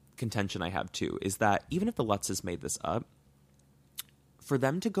contention I have too, is that even if the Lutzes made this up, for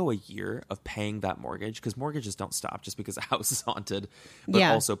them to go a year of paying that mortgage, because mortgages don't stop just because a house is haunted, but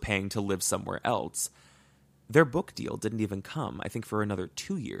also paying to live somewhere else, their book deal didn't even come, I think, for another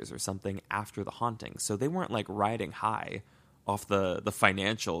 2 years or something after the haunting. So they weren't like riding high off the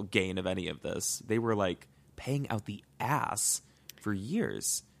financial gain of any of this. They were like paying out the ass for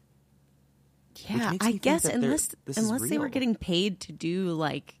years. Yeah, I guess unless they were getting paid to do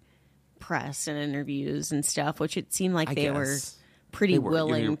like press and interviews and stuff, which it seemed like they were pretty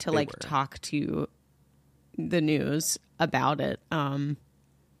willing to like talk to the news about it. I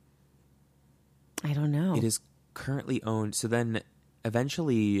don't know. It is currently owned. So then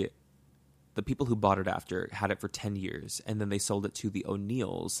eventually the people who bought it after had it for 10 years. And then they sold it to the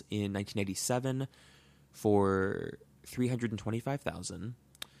O'Neills in 1987 for $325,000.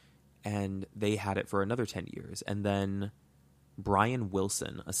 And they had it for another 10 years. And then Brian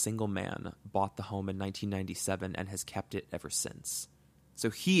Wilson, a single man, bought the home in 1997 and has kept it ever since. So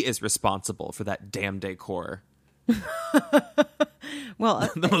he is responsible for that damn decor. Well,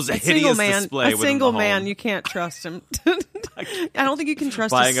 those hideous display. A single man, you can't trust him. I don't think you can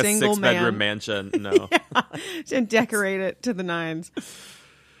trust buying a single man. Buying a 6-bedroom mansion, no. And decorate it to the nines.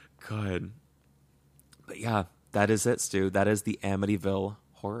 Good. But yeah, that is it, Stu. That is the Amityville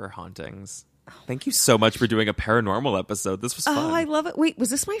Horror Hauntings. Thank you so much for doing a paranormal episode. This was fun. Oh, I love it. Wait, was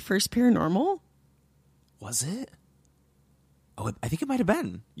this my first paranormal? Was it? Oh, I think it might have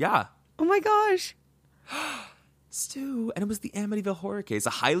been. Yeah. Oh my gosh. Stu, and it was the Amityville Horror case, a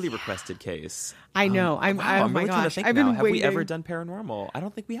highly requested case. I know. I'm really trying to think I've now. been Have waiting. we ever done paranormal? I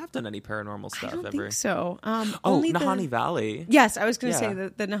don't think we have done any paranormal stuff I don't ever. think so. Only Nahanni Valley. Yes, I was going to say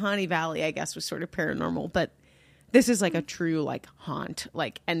that the Nahanni Valley, I guess, was sort of paranormal, but this is like a true like haunt.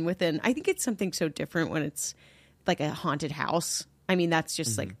 Like, and within, I think it's something so different when it's like a haunted house. I mean, that's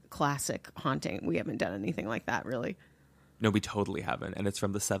just like classic haunting. We haven't done anything like that, really. No, we totally haven't. And it's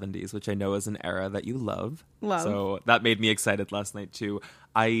from the 70s, which I know is an era that you love. Love. So that made me excited last night, too.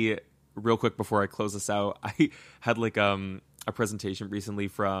 Real quick before I close this out, I had like a presentation recently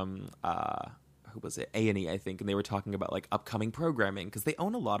from, who was it? A&E, I think. And they were talking about like upcoming programming because they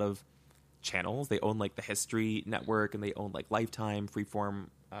own a lot of channels. They own like the History Network and they own like Lifetime, Freeform.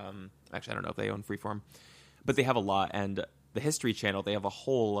 Actually, I don't know if they own Freeform, but they have a lot. And the History Channel, they have a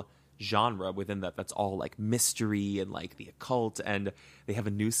whole genre within that's all like mystery and like the occult, and they have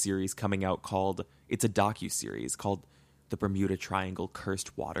a new series coming out called, it's a docu-series called The Bermuda Triangle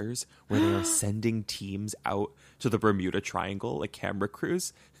Cursed Waters, where they are sending teams out to the Bermuda Triangle, like camera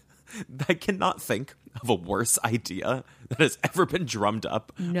crews. I cannot think of a worse idea that has ever been drummed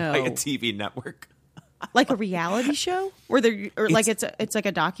up by a TV network. Like a reality show? It's like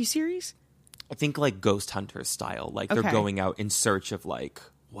a docu-series? I think like Ghost Hunter style. Like they're going out in search of like,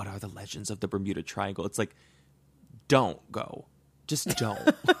 what are the legends of the Bermuda Triangle? It's like, don't go. Just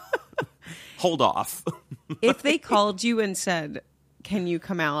don't. Hold off. If they called you and said, can you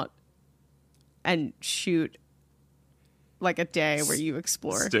come out and shoot like a day where you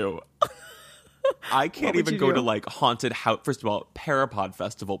explore? Stu, I can't even go to like haunted house. First of all, Parapod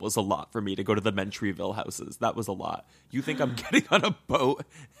Festival was a lot for me to go to the Mentryville houses. That was a lot. You think I'm getting on a boat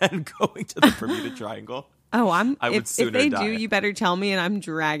and going to the Bermuda Triangle? Oh, if they die. do, you better tell me, and I'm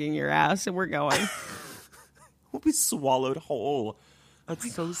dragging your ass, and we're going. We'll be swallowed whole.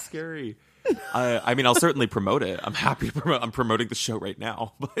 That's so scary. I mean, I'll certainly promote it. I'm happy to promote. I'm promoting the show right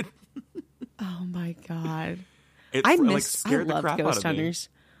now. But oh my god, I love Ghost Hunters.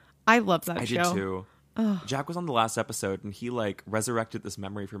 I love that show. I did too. Oh. Jack was on the last episode, and he like resurrected this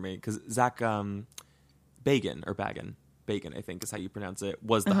memory for me because Zach Bagan, I think is how you pronounce it,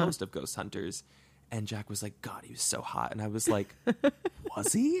 was the host of Ghost Hunters. And Jack was like, God, he was so hot. And I was like,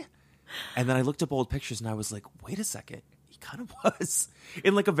 was he? And then I looked up old pictures and I was like, wait a second. He kind of was.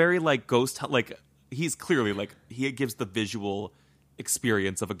 In like a very like ghost, like he's clearly like, he gives the visual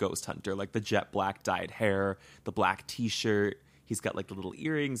experience of a ghost hunter, like the jet black dyed hair, the black t-shirt. He's got like the little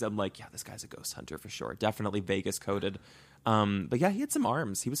earrings. I'm like, yeah, this guy's a ghost hunter for sure. Definitely Vegas coded. But yeah, he had some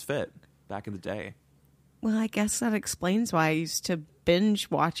arms. He was fit back in the day. Well, I guess that explains why I used to binge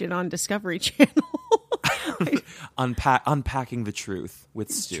watch it on Discovery Channel. Unpacking the truth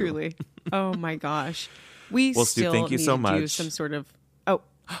with Stu. Truly. Oh my gosh. We Well, still Stu, thank you need so to do much. some sort of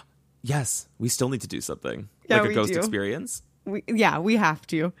Yes, we still need to do something. Yeah, like a we ghost do. experience. we have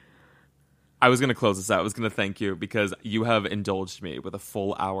to. I was going to close this out. I was going to thank you because you have indulged me with a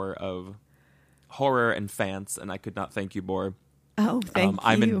full hour of horror and fans, and I could not thank you more. Oh, thank you.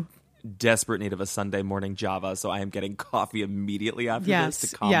 I'm in desperate need of a Sunday morning Java, so I am getting coffee immediately after this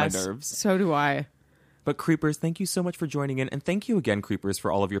to calm my nerves. So do I. But Creepers, thank you so much for joining in, and thank you again, Creepers,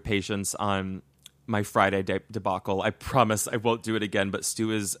 for all of your patience on my Friday debacle. I promise I won't do it again, but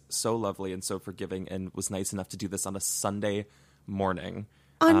Stu is so lovely and so forgiving and was nice enough to do this on a Sunday morning.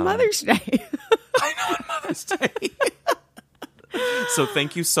 On Mother's Day. I know, on Mother's Day. So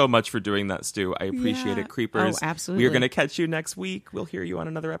thank you so much for doing that, Stu. I appreciate it, Creepers. Oh, absolutely. We are going to catch you next week. We'll hear you on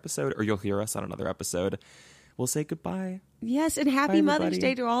another episode, or you'll hear us on another episode. We'll say goodbye. Yes, and happy Mother's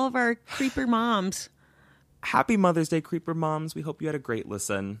Day to all of our creeper moms. Happy Mother's Day, Creeper Moms. We hope you had a great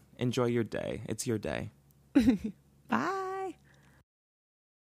listen. Enjoy your day. It's your day. Bye.